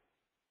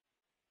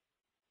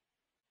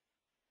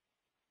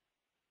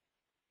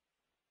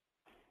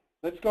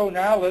 Let's go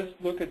now, let's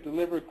look at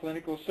deliver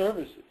clinical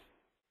services.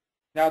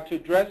 Now, to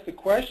address the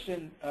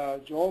question,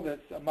 Joel, that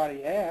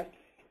somebody asked,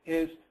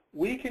 is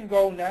we can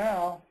go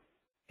now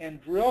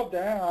and drill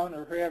down,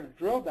 or have a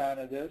drill down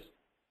of this,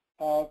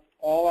 of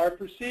all our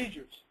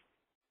procedures.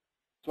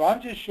 So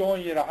I'm just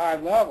showing you at a high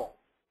level,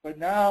 but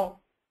now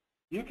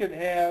you can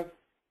have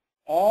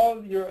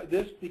all your,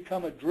 this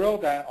become a drill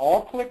down,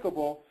 all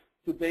clickable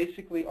to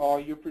basically all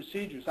your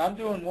procedures. I'm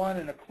doing one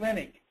in a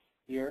clinic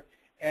here,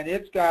 and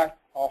it's got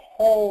a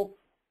whole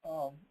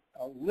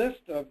a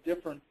list of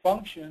different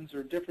functions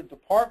or different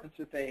departments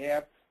that they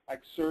have,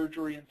 like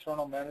surgery,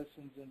 internal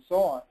medicines, and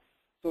so on.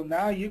 So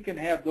now you can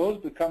have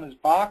those become as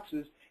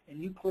boxes, and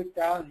you click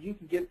down and you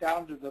can get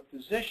down to the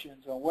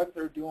physicians on what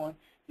they're doing.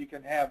 You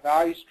can have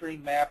value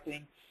stream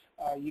mapping.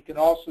 You can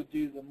also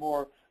do the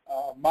more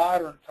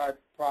modern type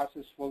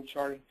process flow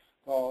charting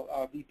called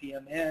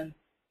VPMN.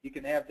 You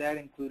can have that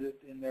included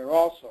in there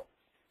also.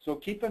 So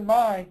keep in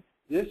mind,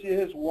 this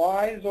is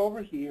Y is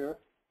over here,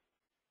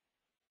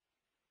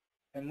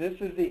 and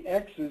this is the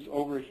X's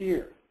over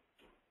here.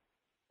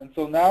 And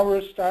so now we're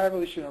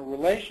establishing a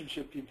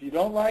relationship. If you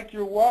don't like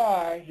your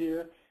Y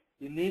here,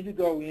 you need to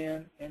go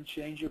in and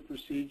change your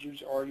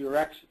procedures or your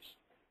X's.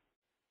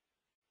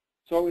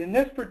 So in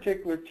this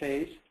particular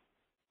case,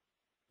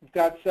 we've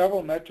got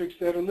several metrics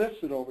that are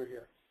listed over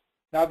here.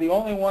 Now the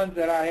only ones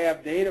that I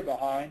have data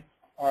behind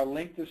are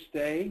length of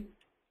stay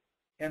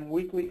and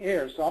weekly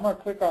error. So I'm going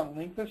to click on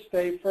length of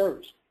stay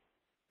first,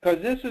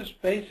 because this is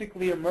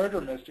basically a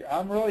murder mystery.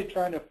 I'm really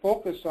trying to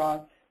focus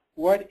on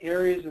what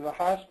areas of the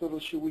hospital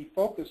should we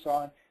focus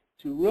on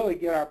to really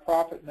get our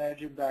profit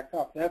margin back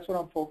up. That's what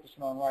I'm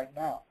focusing on right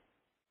now.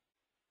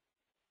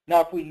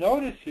 Now if we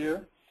notice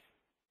here,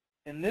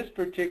 in this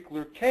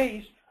particular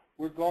case,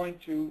 we're going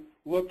to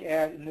look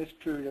at, in this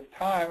period of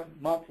time,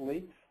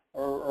 monthly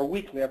or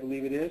weekly I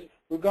believe it is,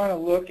 we're going to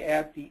look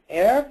at the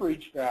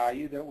average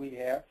value that we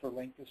have for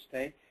length of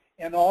stay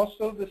and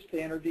also the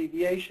standard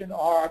deviation,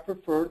 or I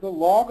prefer the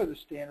log of the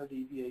standard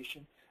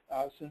deviation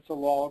since the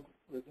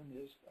logarithm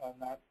is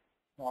not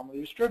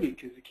normally distributed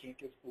because it can't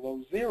get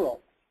below 0.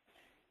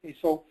 Okay,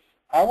 so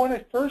I want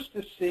to first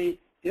to see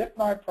if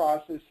my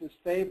process is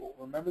stable.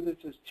 Remember, this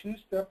is a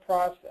two-step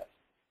process.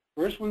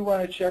 First, we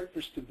want to check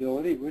for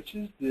stability, which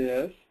is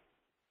this.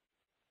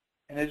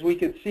 And as we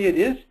can see, it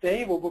is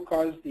stable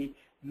because the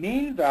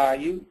mean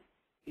value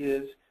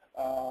is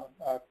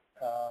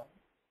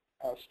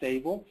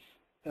stable,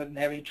 doesn't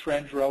have any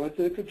trends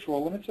relative to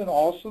control limits, and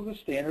also the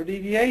standard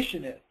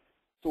deviation is.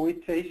 So we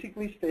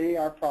basically say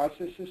our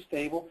process is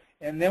stable,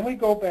 and then we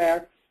go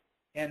back,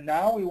 and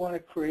now we want to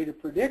create a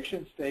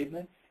prediction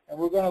statement, and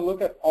we're going to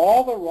look at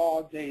all the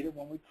raw data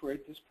when we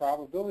create this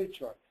probability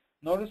chart.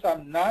 Notice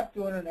I'm not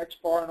doing an X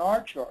bar and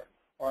R chart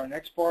or an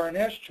X bar and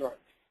S chart.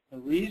 The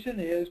reason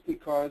is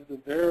because the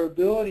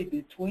variability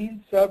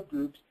between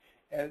subgroups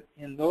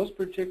in those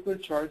particular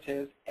charts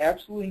has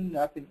absolutely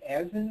nothing,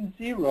 as in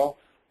 0,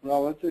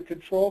 relative to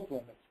control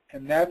limits.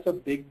 And that's a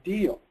big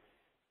deal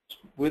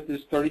with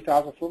this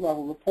 30,000-foot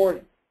level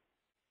reporting.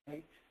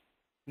 Okay?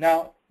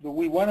 Now,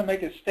 we want to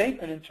make a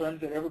statement in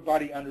terms that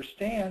everybody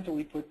understands, so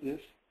we put this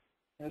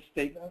in a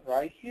statement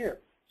right here.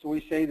 So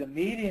we say the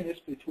median is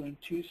between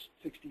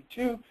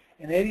 262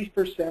 and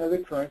 80% of the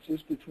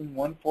occurrences between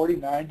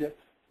 149 to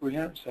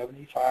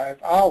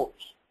 375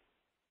 hours.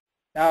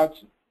 Now,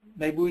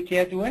 maybe we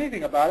can't do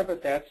anything about it,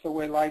 but that's the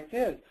way life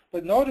is.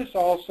 But notice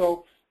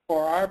also,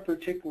 for our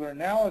particular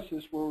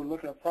analysis where we're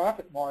looking at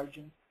profit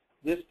margin,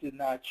 this did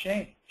not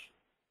change.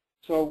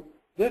 So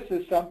this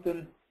is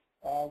something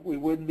we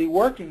wouldn't be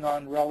working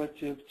on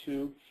relative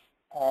to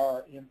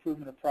our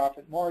improvement of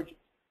profit margin.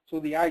 So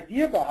the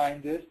idea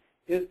behind this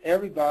is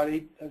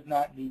everybody does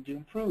not need to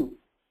improve.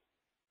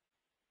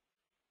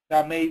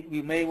 Now,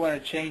 we may want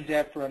to change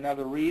that for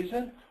another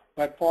reason,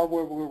 but for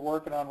what we're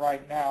working on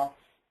right now,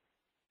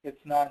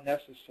 it's not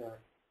necessary.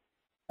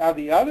 Now,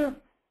 the other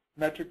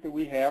metric that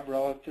we have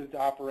relative to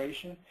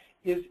operation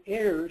is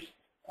errors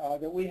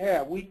that we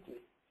have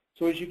weekly.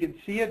 So as you can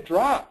see, it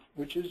dropped,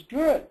 which is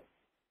good.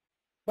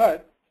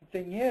 But the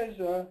thing is,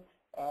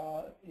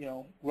 you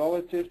know,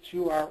 relative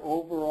to our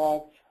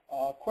overall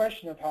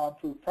question of how to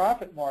improve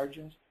profit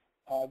margins,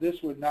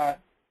 this would not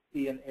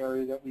be an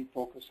area that we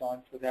focus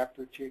on for that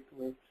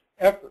particular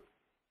effort.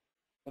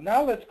 So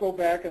now let's go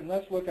back and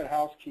let's look at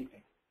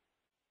housekeeping.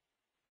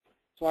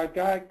 So I've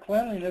got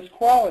cleanliness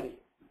quality.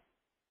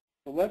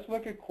 So let's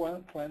look at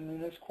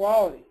cleanliness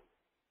quality.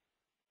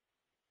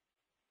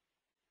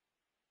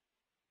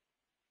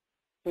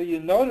 So you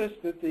notice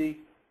that the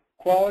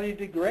quality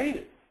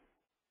degraded.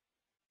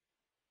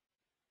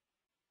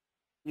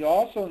 You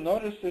also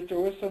notice that there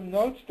were some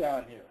notes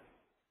down here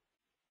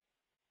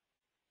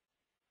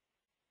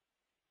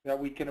that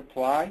we can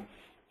apply,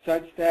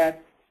 such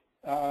that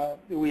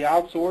we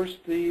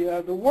outsourced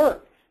the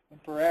work,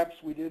 and perhaps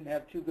we didn't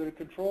have too good of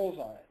controls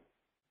on it.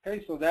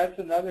 Okay, so that's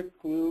another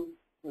clue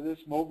for this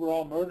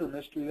overall murder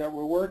mystery that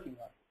we're working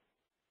on.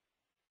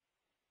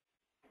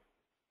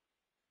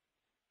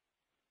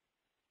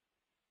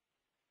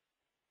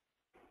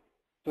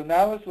 So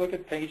now let's look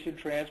at patient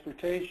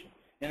transportation.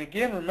 And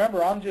again,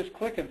 remember, I'm just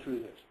clicking through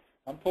this.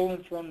 I'm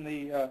pulling from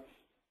the,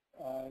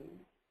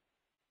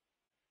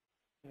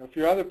 you know, if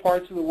you're other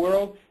parts of the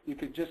world, you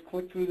could just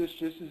click through this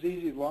just as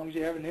easy as long as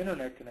you have an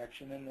internet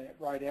connection and the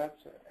right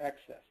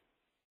access.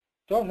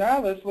 So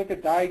now let's look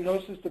at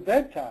diagnosis to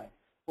bedtime.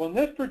 Well, in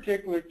this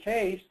particular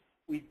case,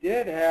 we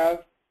did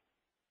have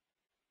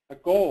a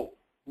goal.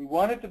 We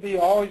want it to be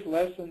always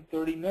less than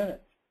 30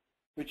 minutes.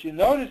 But you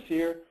notice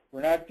here,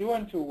 we're not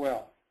doing too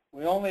well.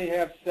 We only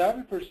have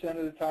 7%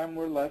 of the time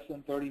we're less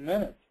than 30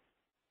 minutes.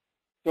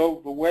 So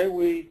the way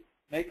we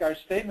make our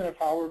statement of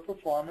how we're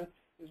performing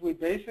is we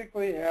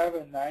basically have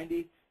a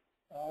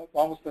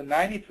almost a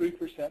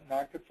 93%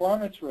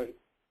 non-conformance rate.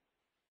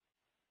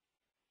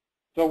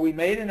 So we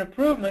made an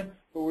improvement,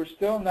 but we're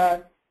still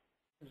not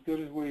as good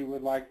as we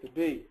would like to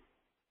be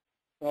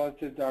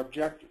relative to our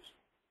objectives.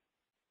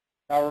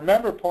 Now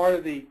remember, part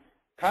of the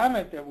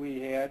comment that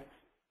we had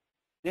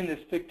in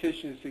this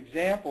fictitious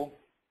example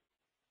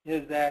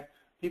is that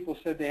people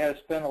said they had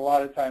to spend a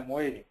lot of time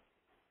waiting.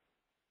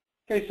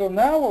 Okay, so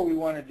now what we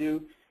want to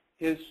do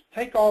is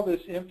take all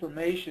this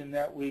information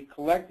that we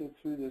collected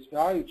through this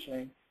value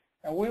chain,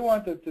 and we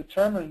want to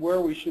determine where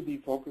we should be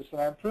focused on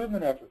our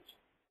improvement efforts.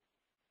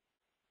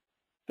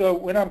 So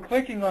when I'm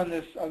clicking on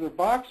this other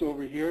box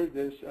over here,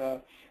 this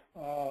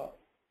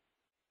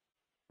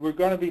we're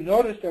going to be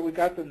noticed that we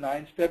got the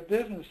 9-step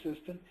business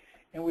system,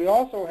 and we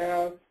also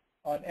have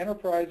an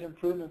enterprise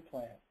improvement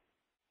plan.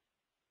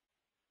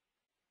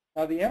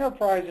 Now the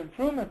enterprise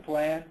improvement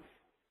plan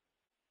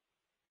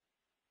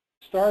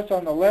starts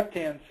on the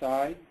left-hand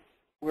side,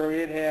 where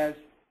it has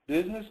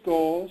business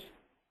goals,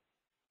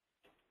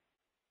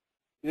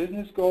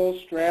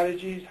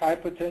 strategies, high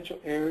potential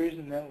areas,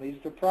 and then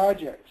leads to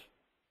projects.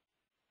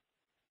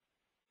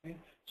 Okay?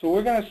 So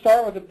we're going to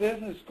start with a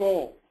business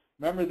goal.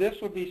 Remember, this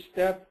would be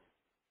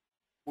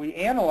we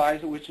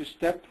analyze it, which is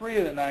step 3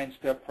 of the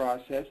 9-step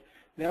process.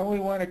 Then we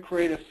want to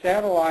create a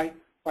satellite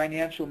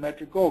financial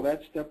metric goal.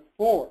 That's step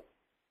 4.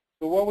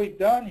 So what we've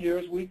done here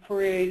is we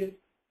created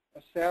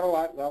a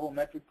satellite level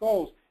metric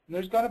goals. And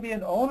there's going to be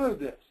an owner of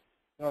this.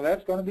 You know,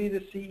 that's going to be the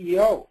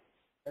CEO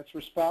that's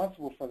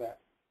responsible for that.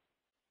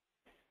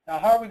 Now,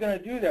 how are we going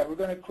to do that? We're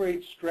going to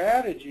create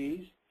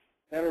strategies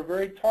that are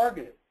very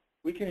targeted.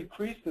 We can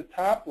increase the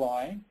top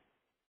line,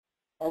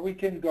 or we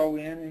can go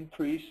in and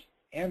increase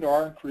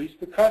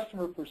the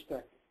customer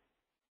perspective.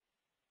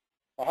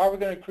 Well, how are we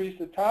going to increase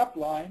the top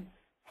line?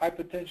 High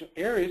potential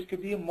areas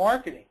could be in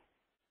marketing.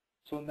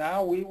 So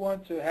now we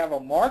want to have a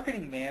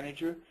marketing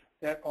manager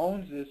that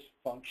owns this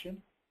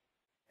function,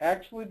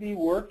 actually be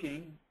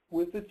working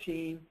with the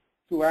team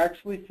to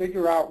actually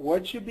figure out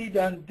what should be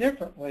done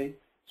differently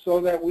so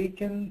that we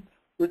can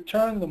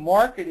return the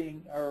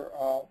marketing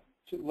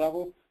to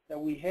level that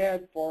we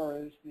had as far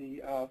as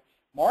the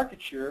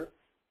market share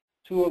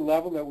to a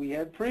level that we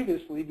had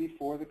previously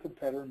before the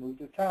competitor moved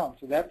to town.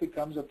 So that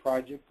becomes a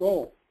project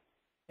goal.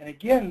 And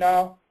again,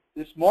 now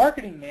this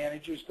marketing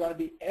manager is going to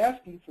be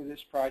asking for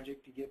this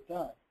project to get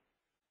done.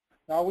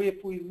 Now,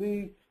 if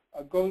we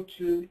go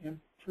to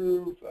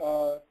improve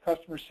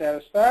customer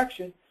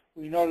satisfaction,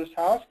 we notice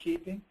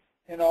housekeeping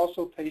and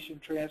also patient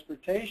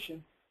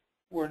transportation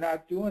were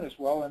not doing as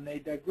well, and they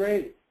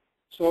degraded.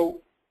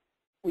 So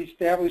we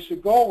established a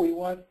goal. We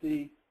want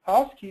the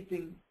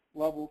housekeeping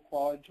level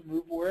quality to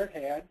move where it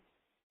had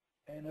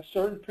in a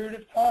certain period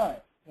of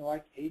time, you know,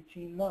 like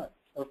 18 months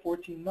or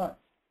 14 months.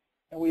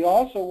 And we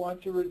also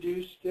want to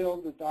reduce still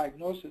the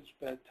diagnosis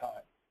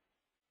bedtime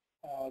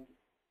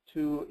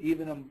to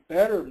even a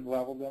better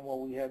level than what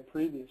we had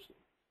previously.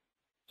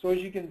 So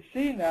as you can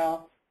see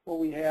now, what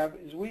we have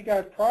is we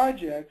got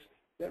projects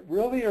that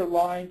really are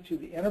aligned to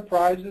the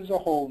enterprise as a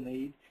whole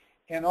need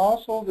And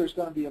also there's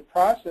going to be a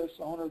process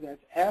owner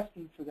that's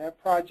asking for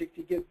that project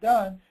to get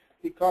done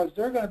because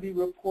they're going to be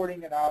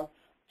reporting it out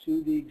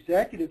to the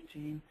executive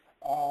team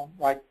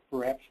like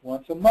perhaps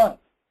once a month.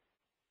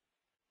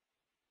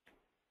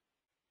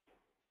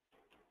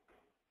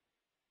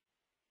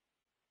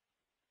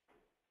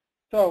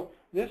 So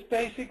this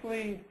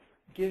basically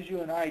gives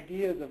you an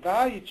idea of the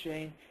value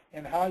chain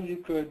and how you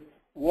could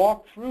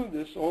walk through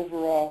this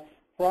overall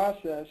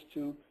process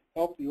to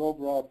help the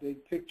overall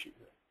big picture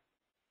here.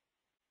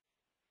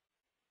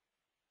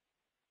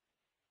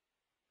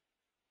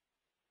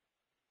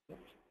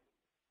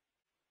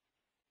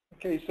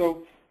 Okay,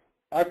 so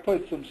I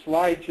put some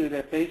slides here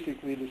that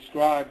basically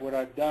describe what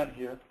I've done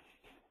here,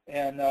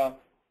 and I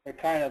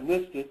kind of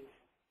listed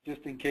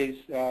just in case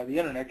the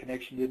internet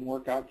connection didn't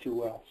work out too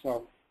well.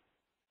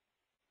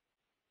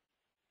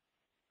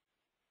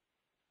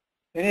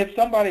 And if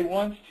somebody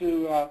wants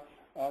to,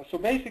 so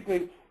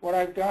basically what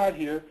I've got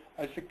here,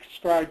 I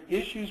described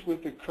issues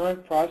with the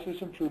current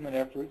process improvement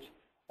efforts,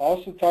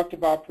 also talked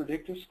about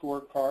predictive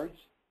scorecards,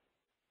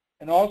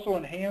 and also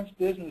enhanced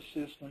business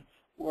system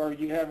where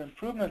you have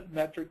improvement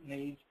metric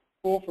needs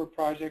pull for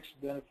projects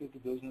to benefit the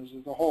business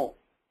as a whole.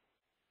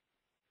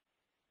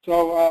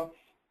 So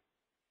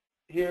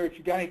here, if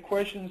you've got any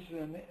questions,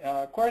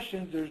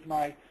 there's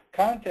my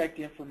contact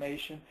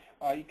information.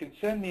 You can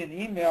send me an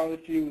email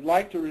if you would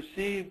like to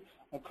receive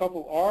a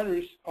couple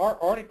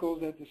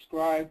articles that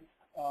describe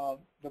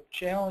the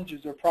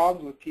challenges or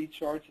problems with T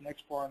charts and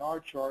X bar and R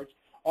charts.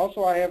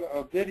 Also, I have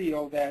a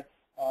video that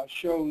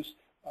shows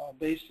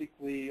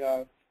basically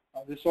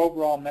this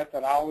overall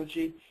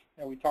methodology,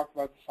 and we talked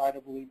about the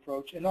citable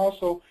approach. And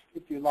also,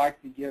 if you'd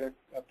like to get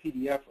a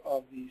PDF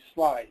of these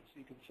slides,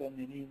 you can send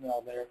me an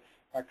email there.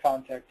 My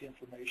contact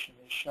information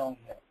is shown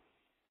there.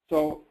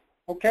 So,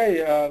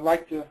 okay, I'd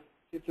like to,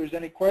 if there's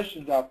any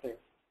questions out there.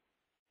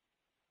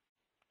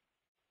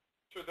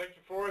 Sure, thank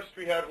you, Forrest.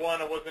 We had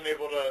one I wasn't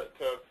able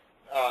to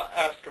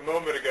ask a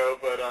moment ago,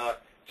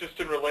 but just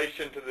in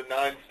relation to the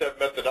 9-step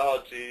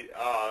methodology,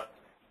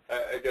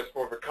 I guess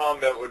more of a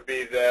comment would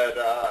be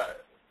that,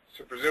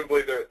 so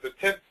presumably the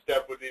 10th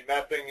step would be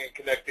mapping and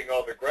connecting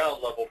all the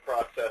ground level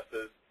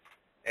processes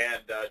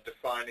and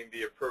defining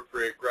the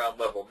appropriate ground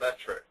level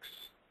metrics.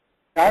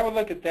 I would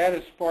look at that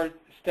as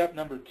step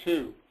number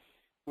 2,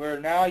 where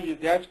now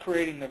that's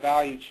creating the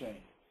value chain.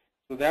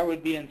 So that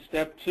would be in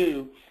step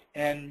 2.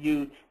 And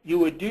you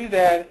would do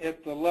that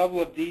at the level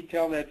of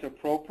detail that's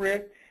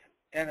appropriate,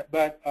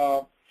 but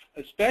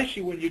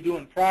especially when you're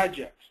doing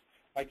projects.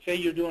 Like say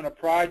you're doing a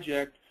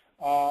project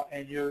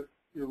and you're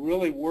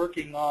really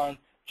working on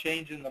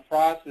changing the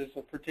process of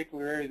a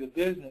particular area of the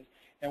business,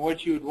 and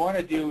what you would want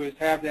to do is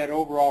have that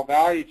overall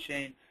value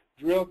chain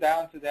drill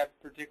down to that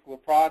particular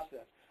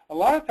process. A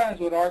lot of times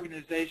what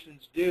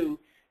organizations do,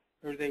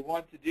 or they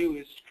want to do,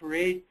 is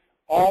create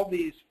all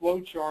these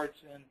flow charts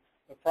and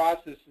the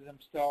processes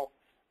themselves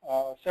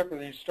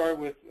separately and start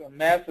with a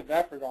massive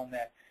effort on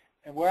that.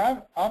 And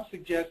what I'm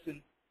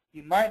suggesting,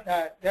 you might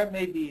not, that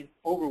may be an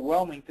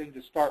overwhelming thing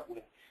to start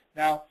with.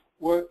 Now,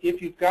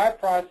 if you've got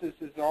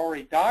processes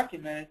already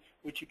documented,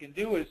 what you can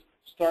do is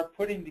start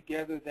putting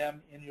together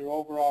them in your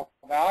overall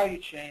value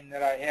chain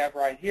that I have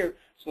right here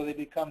so they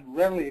become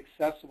readily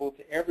accessible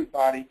to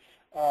everybody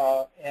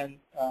and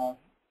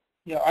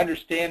you know,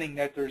 understanding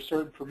that there are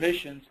certain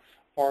permissions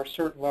for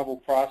certain level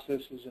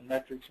processes and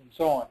metrics and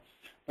so on.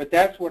 But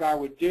that's what I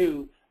would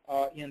do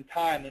in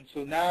time, and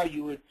so now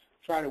you would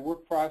try to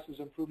work process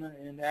improvement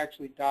and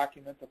actually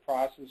document the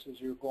process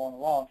as you're going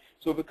along.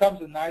 So it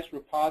becomes a nice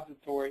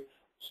repository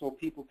so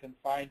people can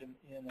find them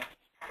in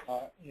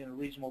a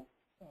reasonable,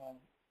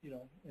 you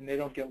know, and they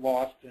don't get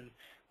lost, and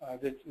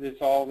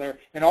it's all there.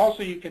 And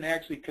also you can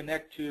actually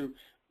connect to,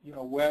 you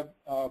know, web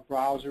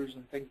browsers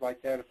and things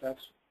like that if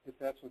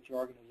that's what your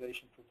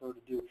organization prefer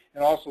to do,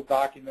 and also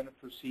documented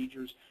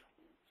procedures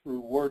through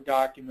Word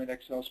document,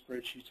 Excel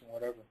spreadsheets, and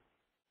whatever.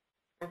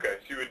 Okay,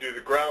 so you would do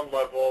the ground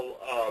level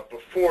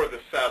before the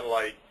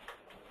satellite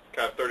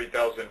kind of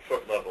 30,000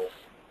 foot levels.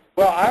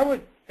 Well, I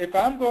would, if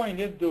I'm going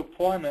into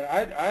deployment,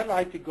 I'd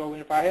like to go,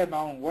 if I had my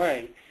own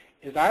way,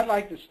 is I'd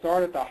like to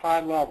start at the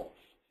high level.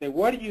 Say,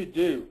 what do you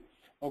do?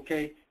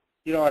 Okay,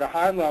 you know, at a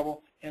high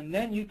level, and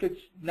then you could,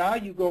 now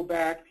you go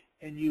back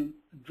and you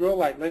drill,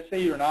 like, let's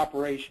say you're in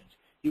operations.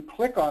 You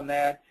click on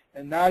that,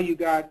 and now you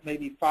got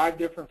maybe 5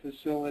 different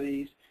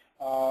facilities.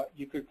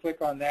 You could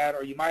click on that,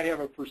 or you might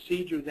have a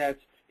procedure that's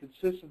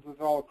consistent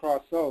with all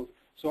across those.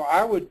 So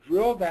I would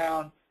drill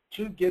down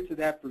to get to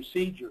that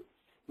procedure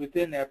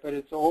within that, but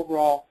it's an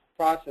overall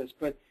process.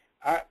 But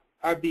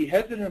I'd be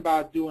hesitant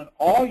about doing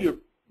all your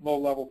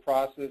low-level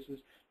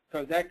processes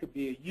because that could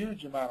be a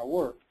huge amount of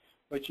work.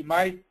 But you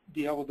might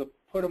be able to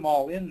put them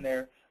all in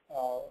there,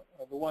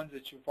 the ones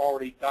that you've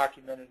already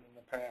documented in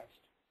the past.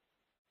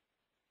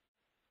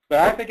 But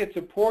I think it's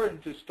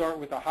important to start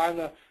with a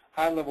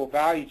high-level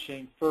value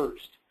chain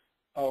first.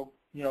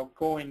 You know,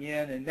 going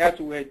in, and that's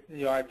what,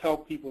 you know, I tell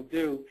people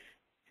do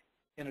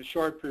in a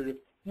short period of,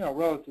 you know,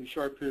 relatively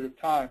short period of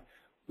time,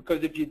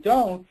 because if you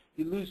don't,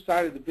 you lose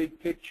sight of the big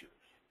picture.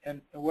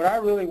 And what I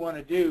really want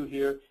to do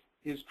here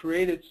is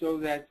created so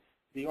that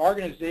the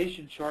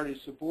organization chart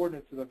is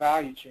subordinate to the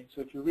value chain.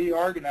 So if you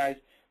reorganize,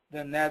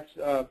 then that's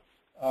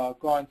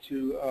going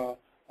to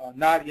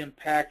not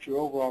impact your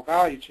overall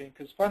value chain,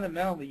 because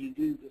fundamentally you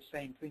do the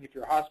same thing. If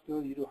you're a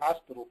hospital, you do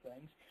hospital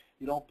things.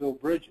 You don't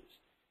build bridges.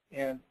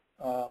 And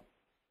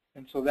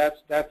so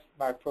that's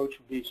my approach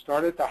would be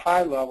start at the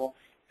high level,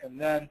 and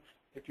then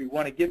if you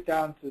want to get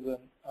down to the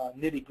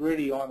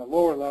nitty-gritty on the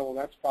lower level,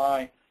 that's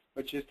fine,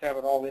 but just have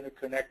it all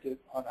interconnected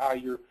on how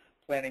you're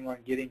planning on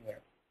getting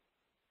there.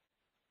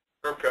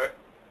 Okay.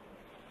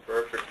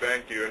 Perfect.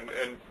 Thank you.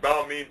 And by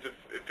all means,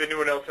 if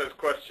anyone else has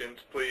questions,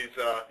 please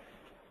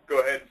go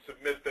ahead and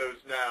submit those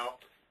now.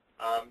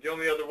 The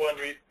only other one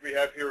we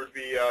have here would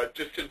be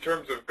just in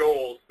terms of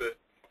goals, that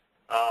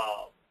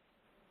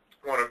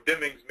one of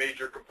Deming's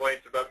major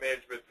complaints about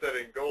management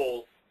setting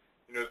goals,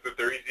 is that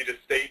they're easy to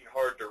state and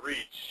hard to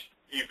reach,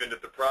 even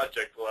at the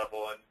project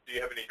level. And do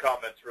you have any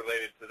comments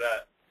related to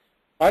that?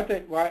 I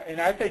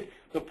think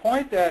the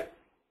point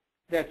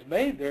that's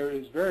made there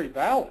is very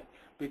valid,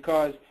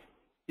 because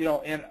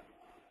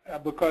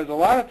because a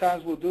lot of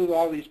times we'll do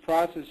all these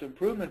process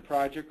improvement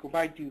projects. We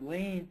might do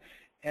lean,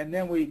 and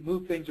then we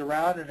move things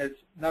around, and it's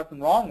nothing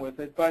wrong with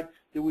it. But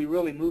do we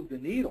really move the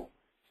needle?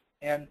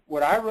 And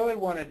what I really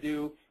want to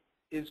do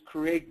is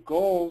create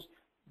goals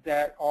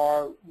that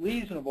are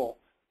reasonable.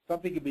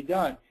 Something can be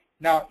done.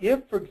 Now,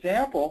 if, for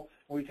example,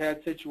 we've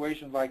had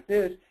situations like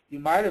this, you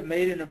might have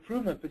made an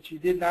improvement, but you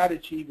did not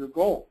achieve your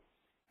goal.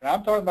 And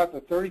I'm talking about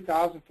the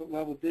 30,000-foot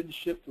level didn't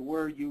shift to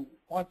where you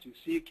want to.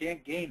 See, you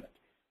can't game it.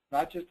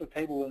 Not just a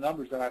table of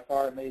numbers that I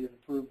thought I made an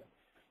improvement.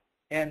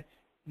 And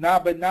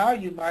but now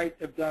you might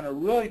have done a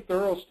really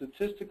thorough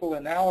statistical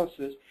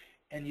analysis,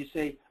 and you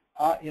say,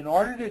 in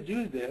order to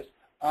do this,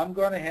 I'm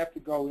going to have to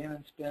go in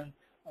and spend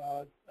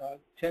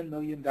 $10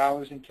 million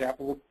in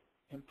capital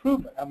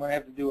improvement. I'm going to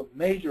have to do a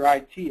major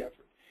IT effort.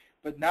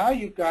 But now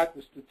you've got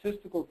the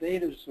statistical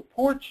data to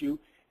support you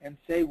and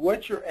say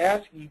what you're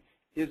asking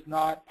is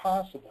not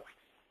possible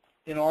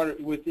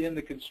within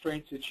the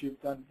constraints that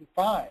you've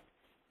defined.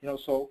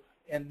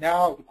 And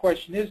now the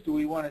question is, do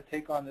we want to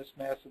take on this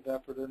massive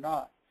effort or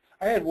not?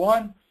 I had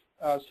one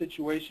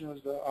situation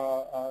was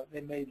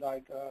they made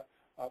like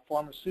a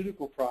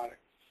pharmaceutical product,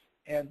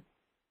 and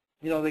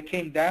they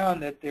came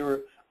down that they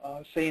were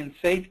saying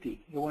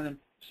safety. They want to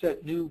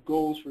set new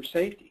goals for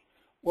safety.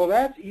 Well,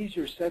 that's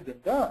easier said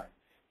than done,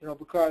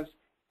 because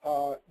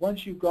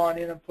once you've gone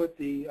in and put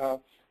the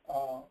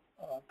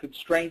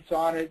constraints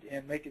on it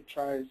and make it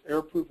try as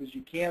airproof as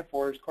you can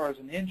for as cause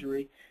an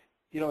injury,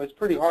 it's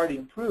pretty hard to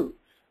improve.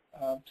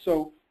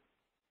 So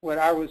when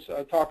I was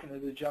talking to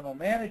the general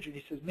manager,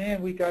 he says,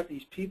 man, we got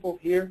these people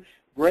here,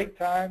 break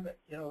time,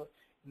 and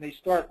they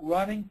start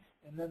running,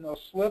 and then they'll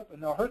slip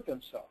and they'll hurt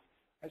themselves.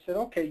 I said,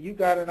 okay, you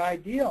got an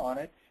idea on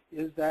it,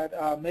 is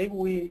that maybe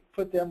we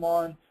put them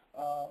on,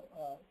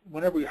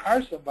 whenever we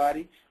hire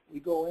somebody, we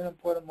go in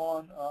and put them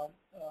on,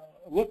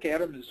 look at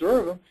them,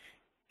 observe them,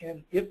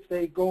 and if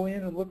they go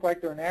in and look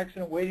like they're an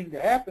accident waiting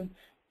to happen,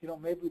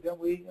 maybe then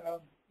we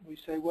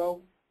say,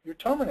 well, you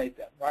terminate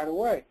them right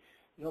away.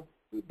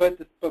 But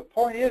the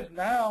point is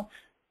now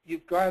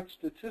you've got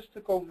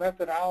statistical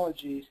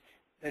methodologies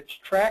that's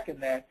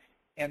tracking that,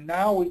 and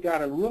now we've got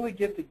to really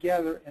get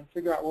together and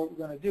figure out what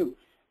we're going to do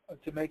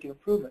to make an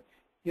improvement.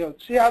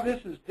 See how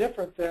this is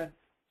different than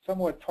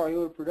somewhat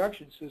Toyota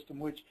production system,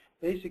 which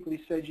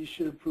basically says you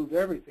should improve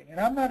everything. And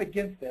I'm not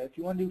against that. If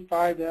you want to do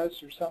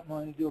 5S or something,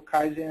 want to do a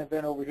Kaizen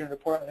event over here in the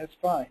department, that's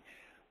fine.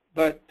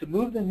 But to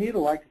move the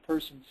needle, like the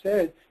person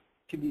said,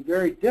 can be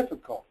very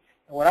difficult.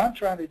 And what I'm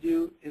trying to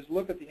do is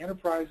look at the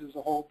enterprise as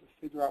a whole to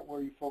figure out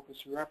where you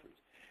focus your efforts.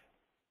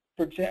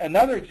 For example,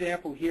 another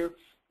example here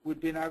would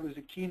be, I was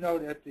a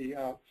keynote at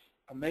a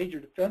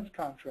major defense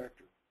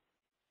contractor,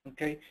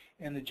 okay,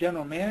 and the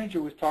general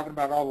manager was talking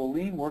about all the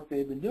lean work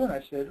they've been doing.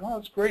 I said, oh,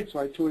 that's great. So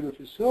I toured the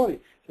facility.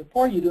 I said,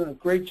 boy, you're doing a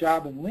great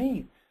job in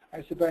lean.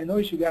 I said, but I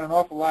noticed you got an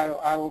awful lot of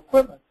idle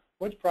equipment.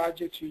 What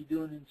projects are you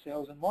doing in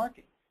sales and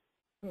marketing?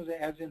 It was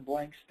as in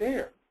blank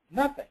stare.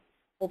 Nothing.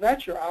 Well,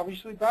 that's your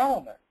obviously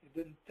bottleneck. It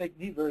didn't take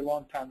me a very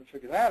long time to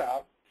figure that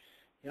out,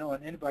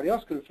 and anybody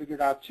else could have figured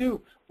it out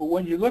too. But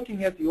when you're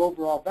looking at the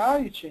overall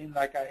value chain,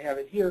 like I have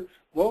it here,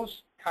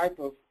 those type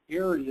of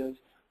areas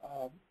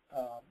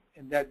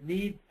and that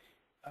need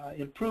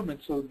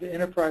improvement, so the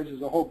enterprise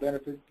as a whole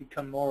benefit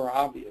become more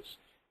obvious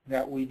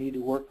that we need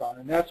to work on.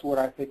 And that's what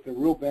I think the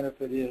real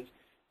benefit is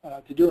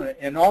to doing it.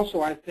 And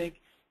also I think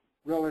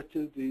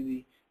relative to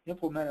the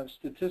implement of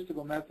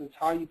statistical methods,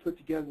 how you put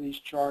together these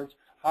charts,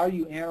 how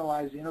you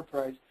analyze the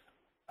enterprise,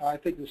 I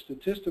think the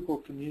statistical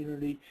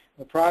community,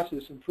 the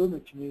process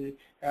improvement community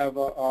have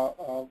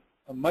a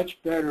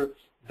much better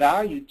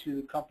value to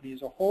the company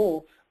as a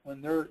whole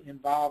when they're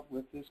involved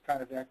with this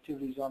kind of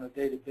activities on a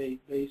day-to-day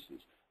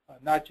basis,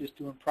 not just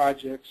doing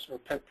projects or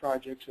pet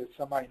projects that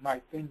somebody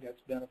might think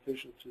that's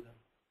beneficial to them.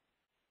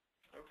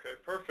 Okay,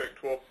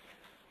 perfect. Well,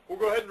 we'll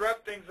go ahead and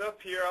wrap things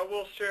up here. I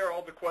will share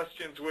all the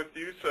questions with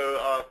you,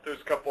 so if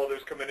there's a couple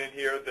others coming in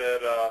here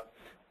that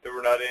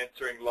we're not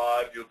answering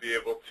live, you'll be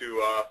able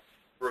to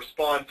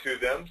respond to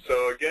them.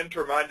 So again,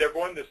 to remind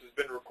everyone, this has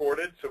been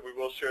recorded, so we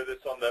will share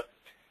this on the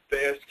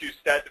ASQ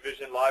Stat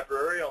Division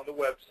library on the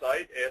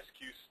website,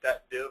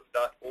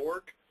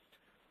 asqstatdiv.org.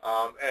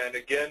 And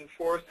again,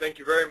 Forrest, thank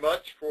you very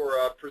much for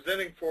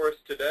presenting for us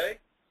today.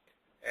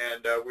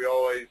 And we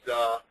always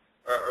are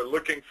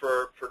looking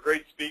for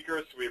great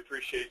speakers. We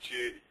appreciate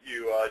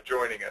you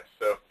joining us.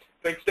 So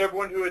thanks to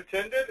everyone who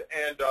attended,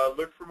 and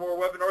look for more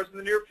webinars in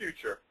the near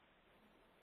future.